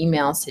her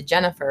emails to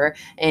Jennifer.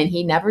 And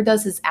he never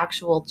does his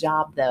actual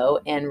job, though,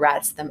 and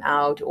rats them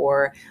out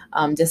or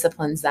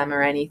disciplines them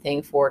or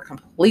anything for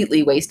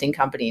completely wasting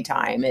company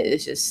time. It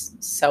is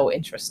just so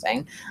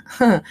interesting.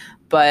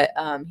 but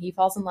he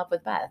falls in love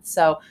with Beth.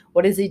 So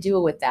what does he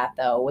do with that,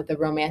 though? With the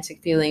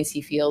romantic feelings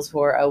he feels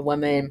for a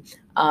woman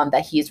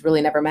that he's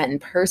really never met in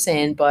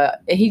person,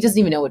 but he doesn't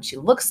even know what she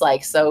looks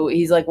like. So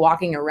he's like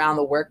walking around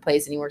the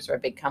workplace, and he works for a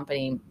big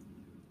company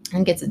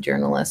and gets a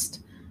journalist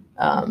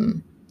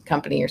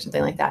company or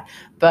something like that.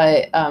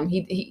 But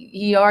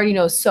he already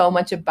knows so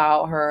much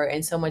about her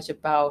and so much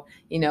about,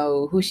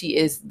 who she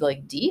is,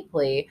 like,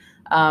 deeply,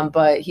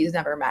 but he's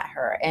never met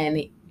her,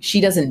 and she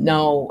doesn't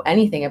know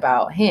anything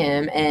about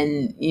him.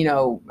 And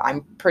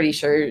I'm pretty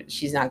sure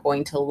she's not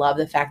going to love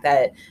the fact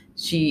that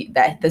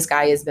this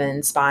guy has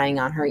been spying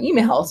on her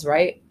emails,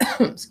 right?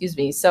 Excuse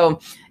me. So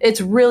it's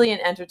really an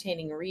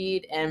entertaining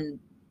read, and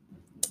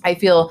I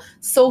feel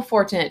so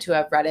fortunate to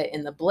have read it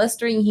in the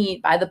blistering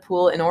heat by the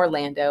pool in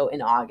Orlando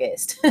in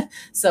August.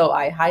 So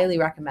I highly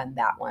recommend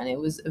that one. It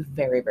was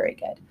very, very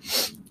good.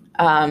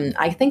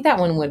 I think that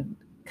one would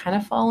kind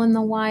of fall in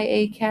the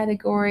YA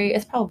category.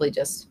 It's probably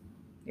just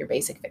your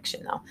basic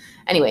fiction, though.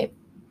 Anyway,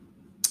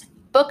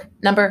 book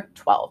number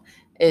 12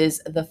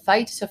 is The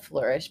Fight to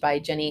Flourish by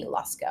Jenny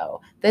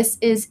Lusko. This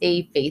is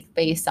a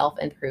faith-based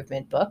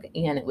self-improvement book,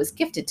 and it was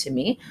gifted to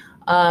me.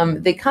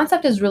 The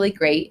concept is really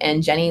great,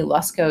 and Jenny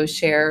Lusko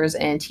shares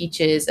and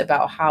teaches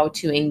about how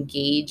to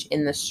engage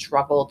in the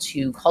struggle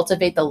to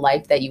cultivate the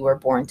life that you were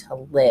born to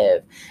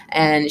live.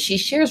 And she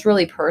shares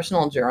really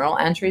personal journal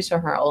entries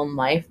from her own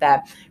life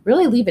that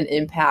really leave an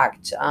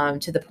impact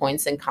to the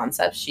points and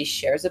concepts she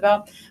shares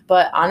about.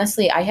 But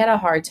honestly, I had a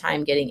hard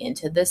time getting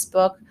into this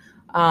book.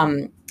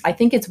 I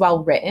think it's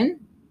well written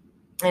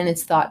and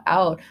it's thought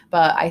out,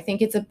 but I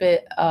think it's a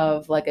bit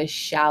of like a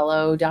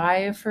shallow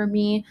dive for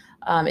me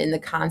in the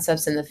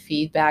concepts and the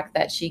feedback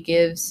that she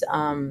gives,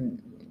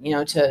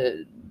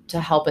 to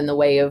help in the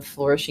way of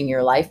flourishing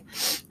your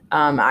life.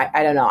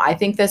 I don't know. I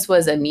think this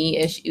was a me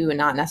issue and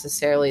not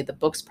necessarily the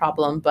book's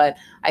problem, but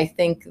I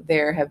think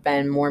there have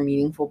been more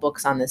meaningful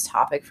books on this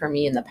topic for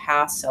me in the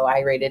past, so I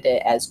rated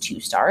it as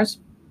 2 stars.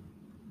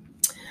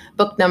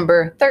 Book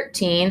number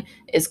 13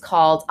 is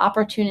called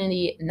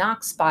Opportunity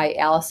Knocks by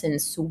Alison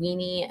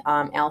Sweeney.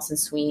 Alison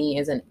Sweeney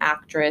is an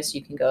actress.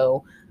 You can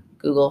go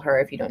Google her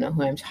if you don't know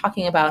who I'm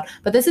talking about.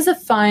 But this is a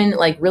fun,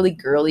 like, really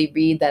girly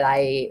read that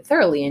I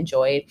thoroughly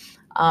enjoyed.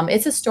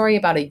 It's a story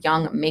about a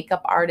young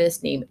makeup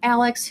artist named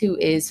Alex who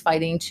is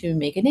fighting to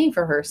make a name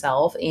for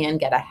herself and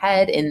get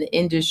ahead in the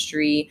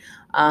industry,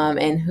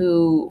 and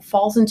who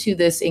falls into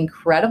this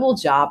incredible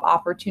job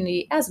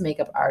opportunity as a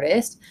makeup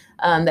artist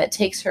that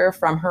takes her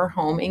from her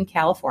home in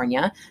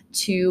California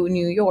to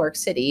New York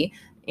City.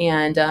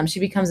 And she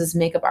becomes this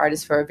makeup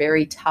artist for a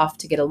very tough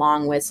to get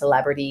along with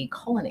celebrity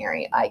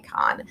culinary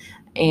icon.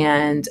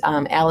 And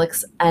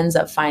Alex ends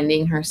up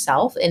finding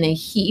herself in a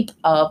heap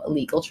of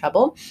legal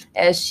trouble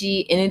as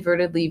she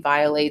inadvertently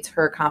violates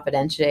her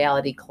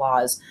confidentiality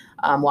clause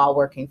while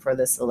working for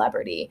the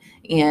celebrity.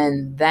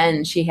 And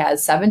then she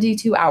has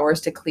 72 hours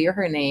to clear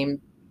her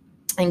name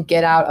and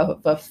get out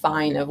of a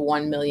fine of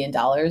 $1 million,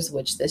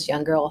 which this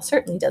young girl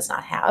certainly does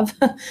not have.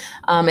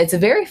 It's a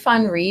very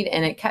fun read,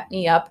 and it kept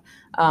me up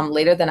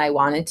later than I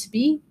wanted to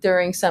be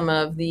during some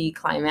of the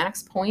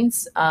climax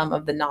points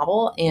of the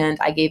novel, and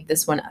I gave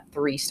this one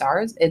 3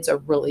 stars. It's a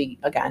really,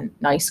 again,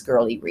 nice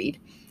girly read.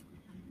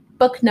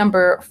 Book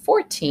number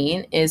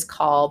 14 is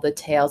called The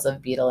Tales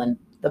of Beetle and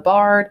the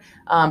Bard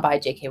by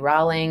J.K.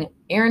 Rowling.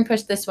 Aaron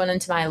pushed this one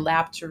into my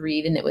lap to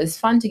read, and it was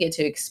fun to get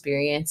to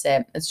experience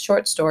it. It's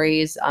short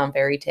stories,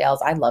 fairy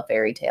tales. I love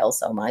fairy tales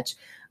so much.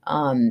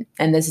 And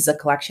this is a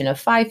collection of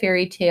 5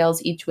 fairy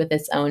tales, each with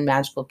its own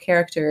magical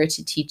character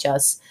to teach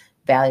us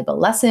valuable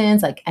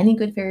lessons, like any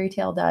good fairy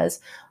tale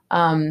does.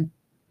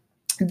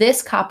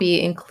 This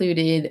copy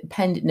included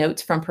penned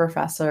notes from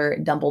Professor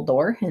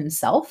Dumbledore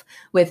himself,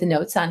 with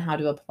notes on how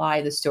to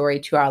apply the story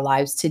to our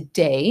lives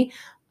today.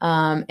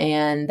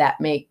 And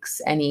that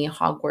makes any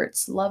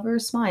Hogwarts lover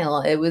smile.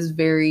 It was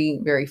very,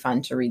 very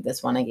fun to read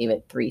this one. I gave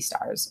it 3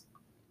 stars.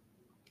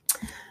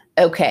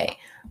 Okay,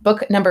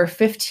 book number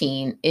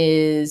 15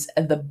 is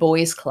The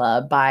Boys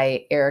Club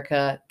by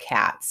Erica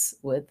Katz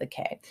with the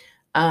K.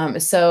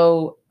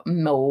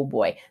 Oh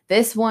boy,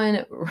 this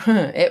one,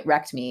 it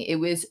wrecked me. It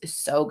was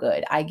so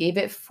good. I gave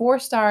it 4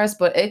 stars,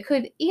 but it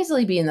could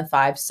easily be in the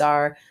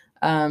 5-star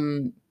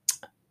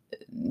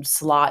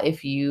slot if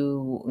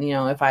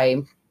if I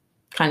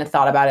kind of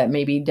thought about it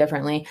maybe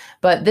differently.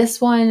 But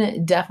this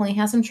one definitely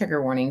has some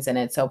trigger warnings in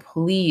it, so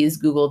please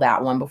Google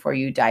that one before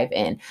you dive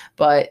in.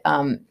 But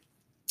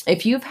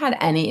if you've had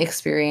any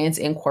experience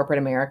in corporate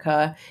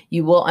America,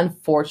 you will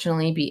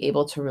unfortunately be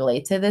able to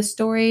relate to this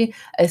story,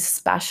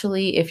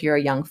 especially if you're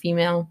a young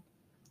female.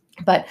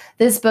 But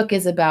this book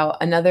is about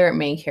another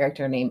main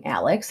character named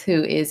Alex,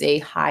 who is a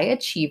high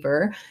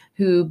achiever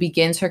who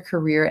begins her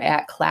career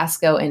at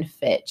Clasco and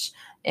Fitch.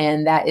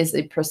 And that is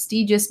a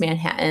prestigious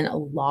Manhattan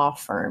law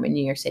firm in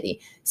New York City.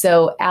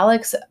 So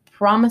Alex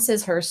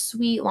promises her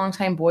sweet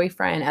longtime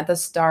boyfriend at the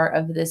start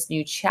of this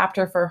new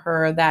chapter for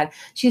her that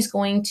she's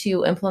going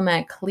to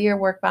implement clear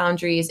work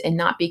boundaries and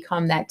not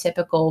become that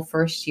typical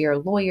first-year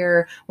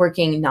lawyer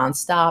working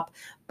nonstop.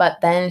 but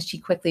then she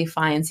quickly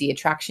finds the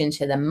attraction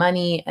to the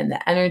money and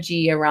the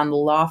energy around the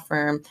law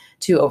firm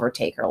to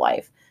overtake her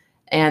life.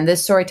 And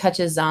this story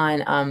touches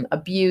on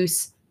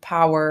abuse,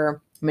 power,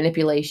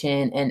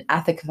 manipulation, and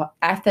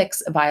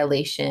ethics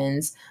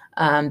violations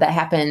that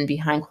happen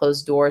behind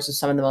closed doors of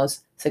some of the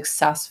most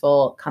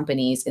successful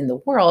companies in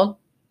the world,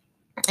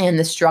 and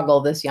the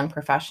struggle this young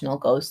professional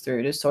goes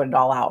through to sort it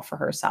all out for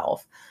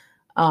herself.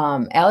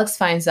 Alex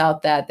finds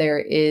out that there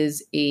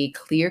is a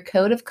clear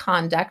code of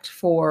conduct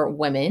for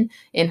women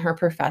in her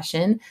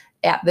profession,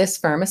 at this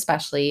firm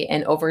especially,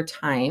 and over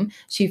time,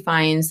 she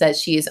finds that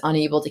she is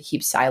unable to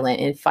keep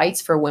silent and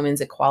fights for women's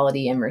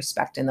equality and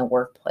respect in the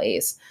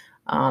workplace.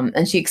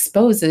 And she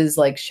exposes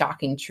like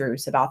shocking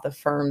truths about the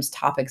firm's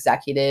top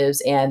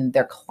executives and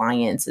their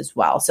clients as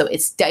well. So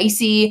it's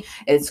dicey,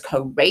 it's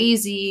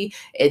crazy,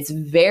 it's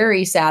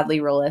very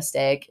sadly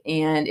realistic,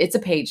 and it's a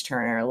page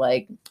turner.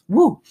 Like,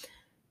 woo.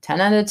 10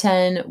 out of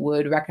 10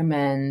 would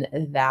recommend.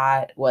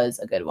 That was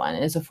a good one.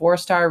 It's a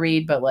 4-star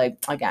read, but like,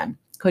 again,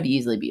 could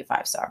easily be a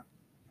 5-star.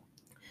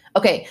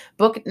 Okay,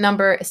 book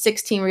number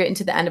 16, we're getting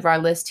to the end of our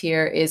list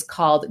here, is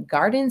called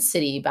Garden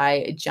City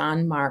by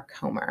John Mark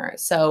Comer.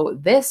 So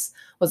this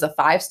was a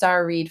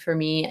 5-star read for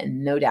me,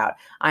 no doubt.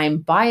 I'm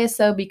biased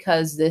though,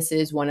 because this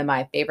is one of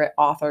my favorite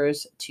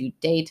authors to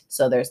date.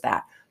 So there's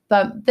that.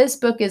 But this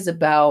book is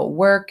about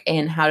work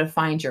and how to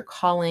find your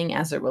calling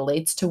as it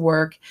relates to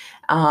work.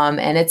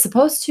 And it's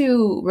supposed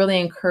to really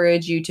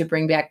encourage you to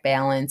bring back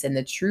balance and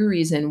the true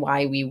reason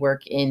why we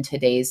work in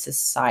today's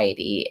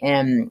society.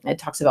 And it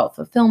talks about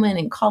fulfillment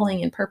and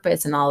calling and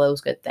purpose and all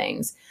those good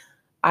things.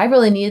 I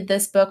really needed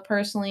this book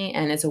personally,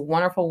 and it's a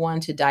wonderful one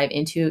to dive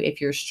into if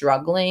you're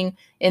struggling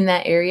in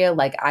that area,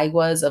 like I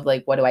was, of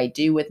like, what do I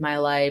do with my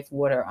life?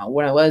 What I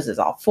was is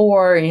all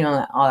for,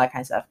 all that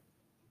kind of stuff.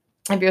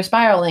 If you're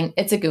spiraling,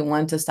 it's a good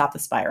one to stop the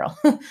spiral.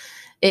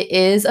 It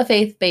is a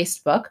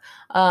faith-based book,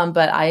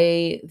 but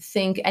I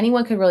think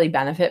anyone could really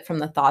benefit from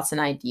the thoughts and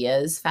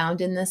ideas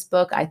found in this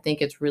book. I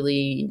think it's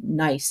really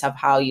nice of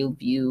how you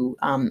view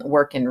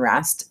work and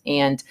rest.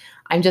 And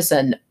I'm just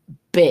a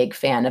big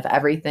fan of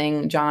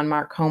everything John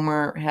Mark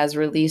Comer has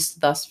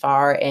released thus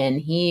far, and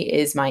he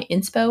is my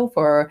inspo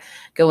for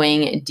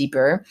going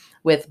deeper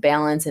with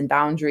balance and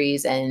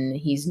boundaries, and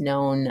he's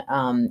known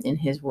in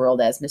his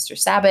world as Mr.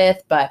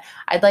 Sabbath, but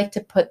I'd like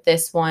to put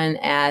this one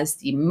as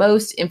the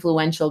most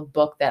influential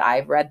book that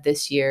I've read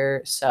this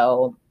year,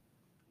 so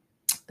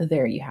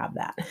there you have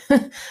that.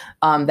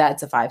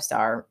 That's a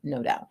 5-star,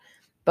 no doubt.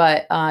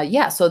 But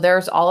yeah, so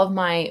there's all of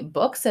my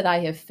books that I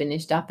have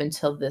finished up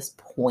until this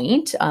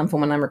point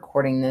from when I'm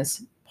recording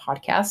this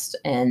podcast.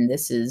 And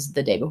this is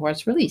the day before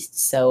it's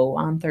released, so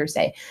on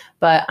Thursday.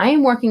 But I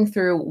am working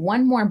through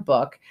one more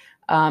book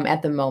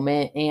at the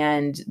moment.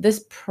 And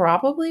this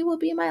probably will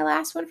be my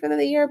last one for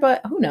the year,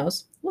 but who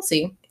knows? We'll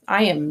see.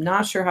 I am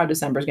not sure how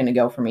December is going to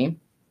go for me,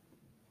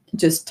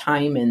 just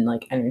time and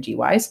like energy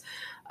wise.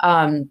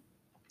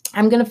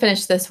 I'm going to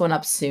finish this one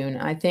up soon,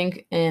 I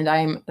think, and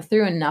I'm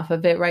through enough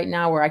of it right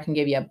now where I can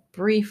give you a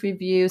brief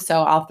review.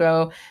 So I'll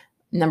throw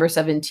number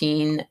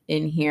 17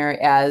 in here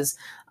as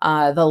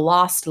The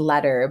Lost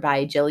Letter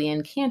by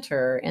Gillian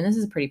Cantor. And this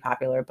is a pretty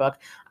popular book.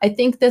 I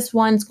think this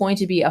one's going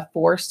to be a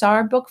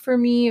 4-star book for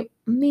me,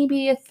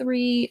 maybe a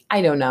 3.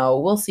 I don't know.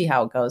 We'll see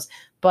how it goes.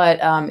 But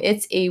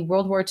it's a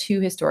World War II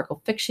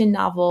historical fiction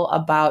novel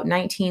about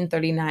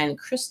 1939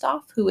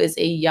 Christoph, who is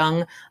a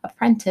young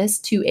apprentice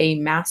to a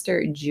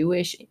master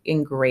Jewish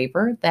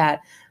engraver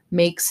that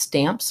makes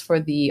stamps for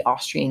the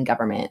Austrian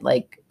government,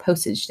 like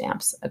postage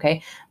stamps.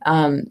 Okay.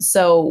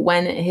 So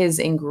when his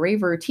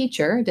engraver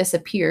teacher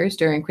disappears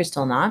during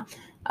Kristallnacht,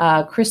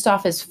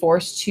 Christoph is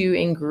forced to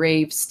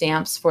engrave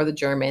stamps for the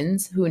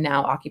Germans who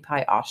now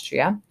occupy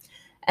Austria.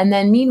 And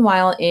then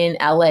meanwhile, in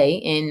LA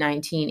in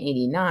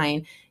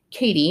 1989,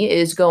 Katie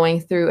is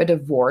going through a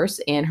divorce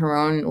and her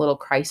own little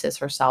crisis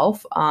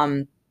herself.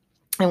 And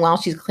while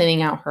she's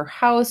cleaning out her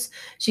house,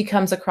 she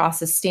comes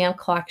across a stamp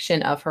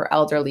collection of her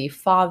elderly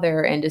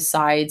father and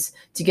decides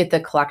to get the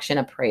collection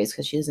appraised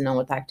because she doesn't know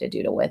what the heck to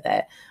do with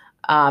it.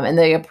 And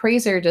the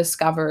appraiser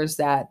discovers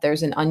that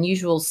there's an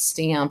unusual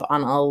stamp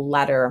on a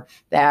letter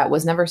that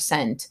was never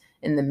sent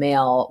in the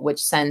mail,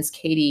 which sends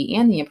Katie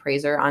and the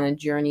appraiser on a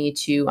journey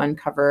to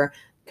uncover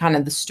kind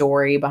of the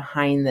story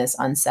behind this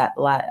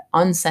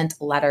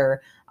unsent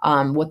letter,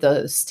 what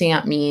the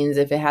stamp means,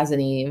 if it has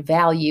any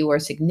value or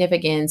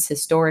significance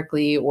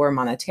historically or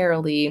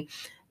monetarily.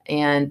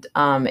 And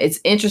it's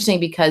interesting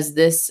because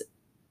this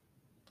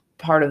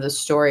part of the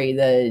story,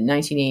 the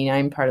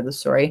 1989 part of the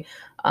story,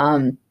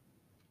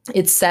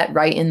 it's set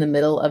right in the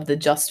middle of the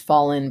just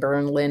fallen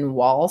Berlin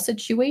Wall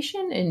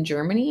situation in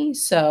Germany.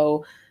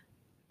 So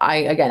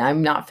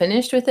I'm not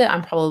finished with it.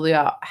 I'm probably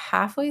about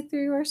halfway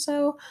through or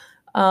so.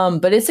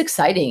 But it's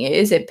exciting. It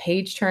is a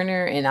page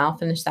turner, and I'll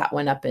finish that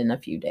one up in a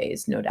few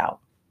days, no doubt.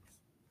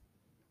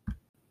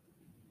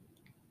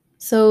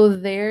 So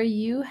there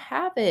you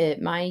have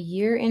it, my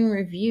year in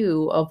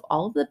review of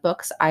all of the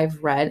books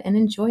I've read and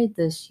enjoyed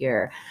this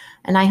year.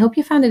 And I hope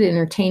you found it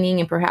entertaining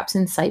and perhaps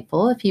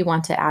insightful if you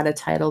want to add a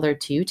title or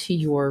two to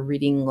your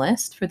reading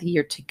list for the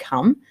year to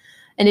come.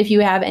 And if you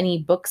have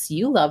any books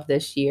you love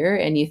this year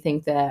and you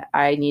think that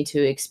I need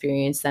to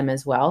experience them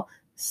as well,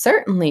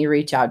 certainly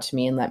reach out to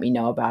me and let me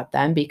know about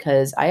them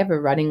because I have a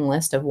running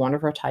list of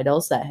wonderful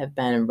titles that have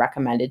been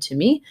recommended to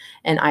me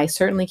and I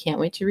certainly can't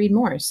wait to read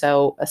more.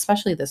 So,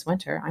 especially this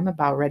winter, I'm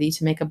about ready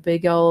to make a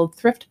big old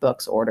thrift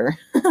books order.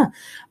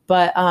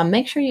 But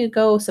make sure you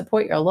go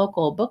support your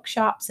local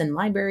bookshops and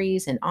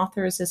libraries and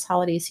authors this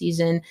holiday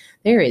season.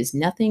 There is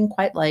nothing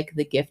quite like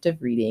the gift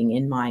of reading,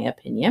 in my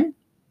opinion.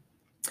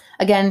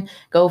 Again,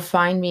 go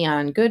find me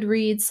on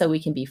Goodreads so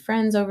we can be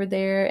friends over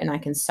there and I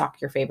can stalk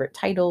your favorite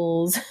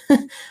titles.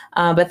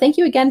 But thank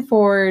you again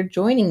for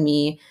joining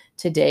me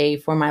today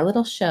for my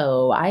little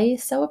show. I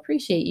so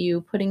appreciate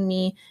you putting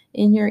me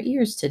in your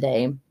ears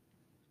today.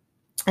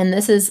 And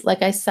this is,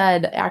 like I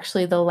said,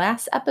 actually the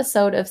last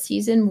episode of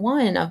season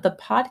 1 of the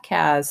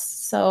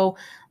podcast. So,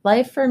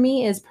 life for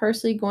me is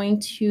personally going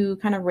to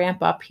kind of ramp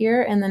up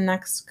here in the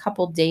next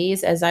couple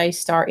days as I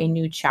start a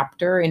new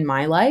chapter in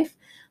my life.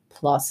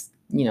 Plus,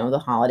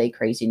 the holiday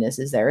craziness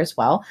is there as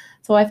well.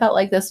 So, I felt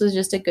like this was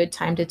just a good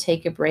time to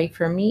take a break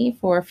for me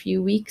for a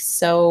few weeks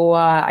so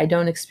I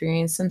don't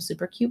experience some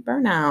super cute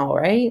burnout,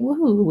 right?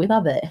 Woohoo, we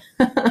love it.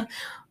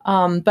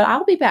 But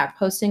I'll be back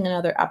posting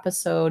another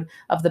episode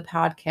of the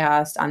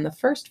podcast on the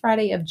first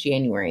Friday of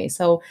January.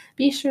 So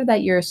be sure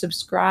that you're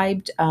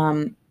subscribed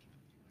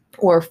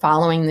or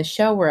following the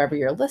show wherever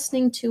you're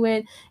listening to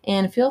it.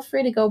 And feel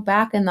free to go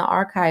back in the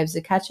archives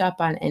to catch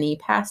up on any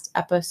past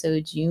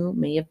episodes you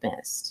may have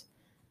missed.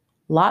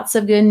 Lots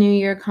of good New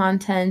Year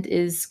content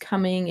is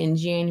coming in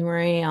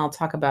January. I'll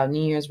talk about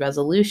New Year's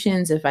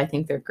resolutions if I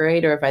think they're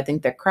great or if I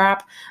think they're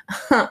crap.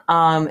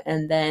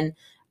 And then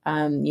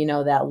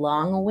that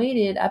long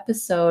awaited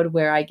episode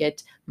where I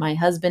get my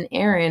husband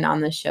Aaron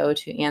on the show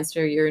to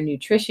answer your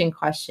nutrition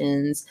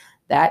questions.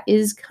 That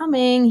is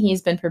coming.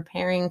 He's been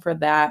preparing for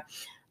that,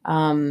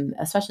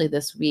 especially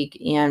this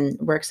week, and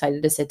we're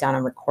excited to sit down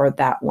and record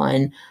that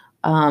one.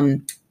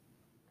 So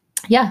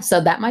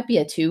that might be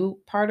a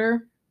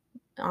two-parter,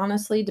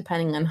 honestly,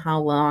 depending on how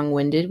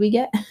long-winded we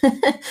get.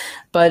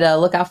 But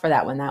look out for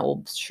that one. That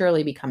will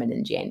surely be coming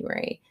in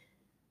January.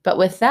 But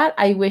with that,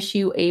 I wish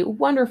you a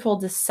wonderful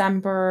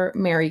December,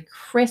 Merry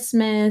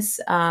Christmas,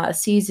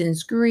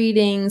 season's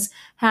greetings,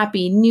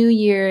 Happy New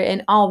Year,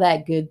 and all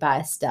that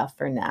goodbye stuff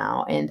for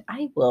now. And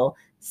I will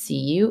see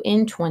you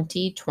in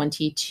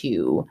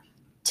 2022.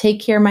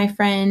 Take care, my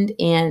friend,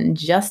 and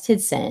just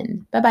hit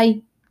send.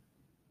 Bye-bye.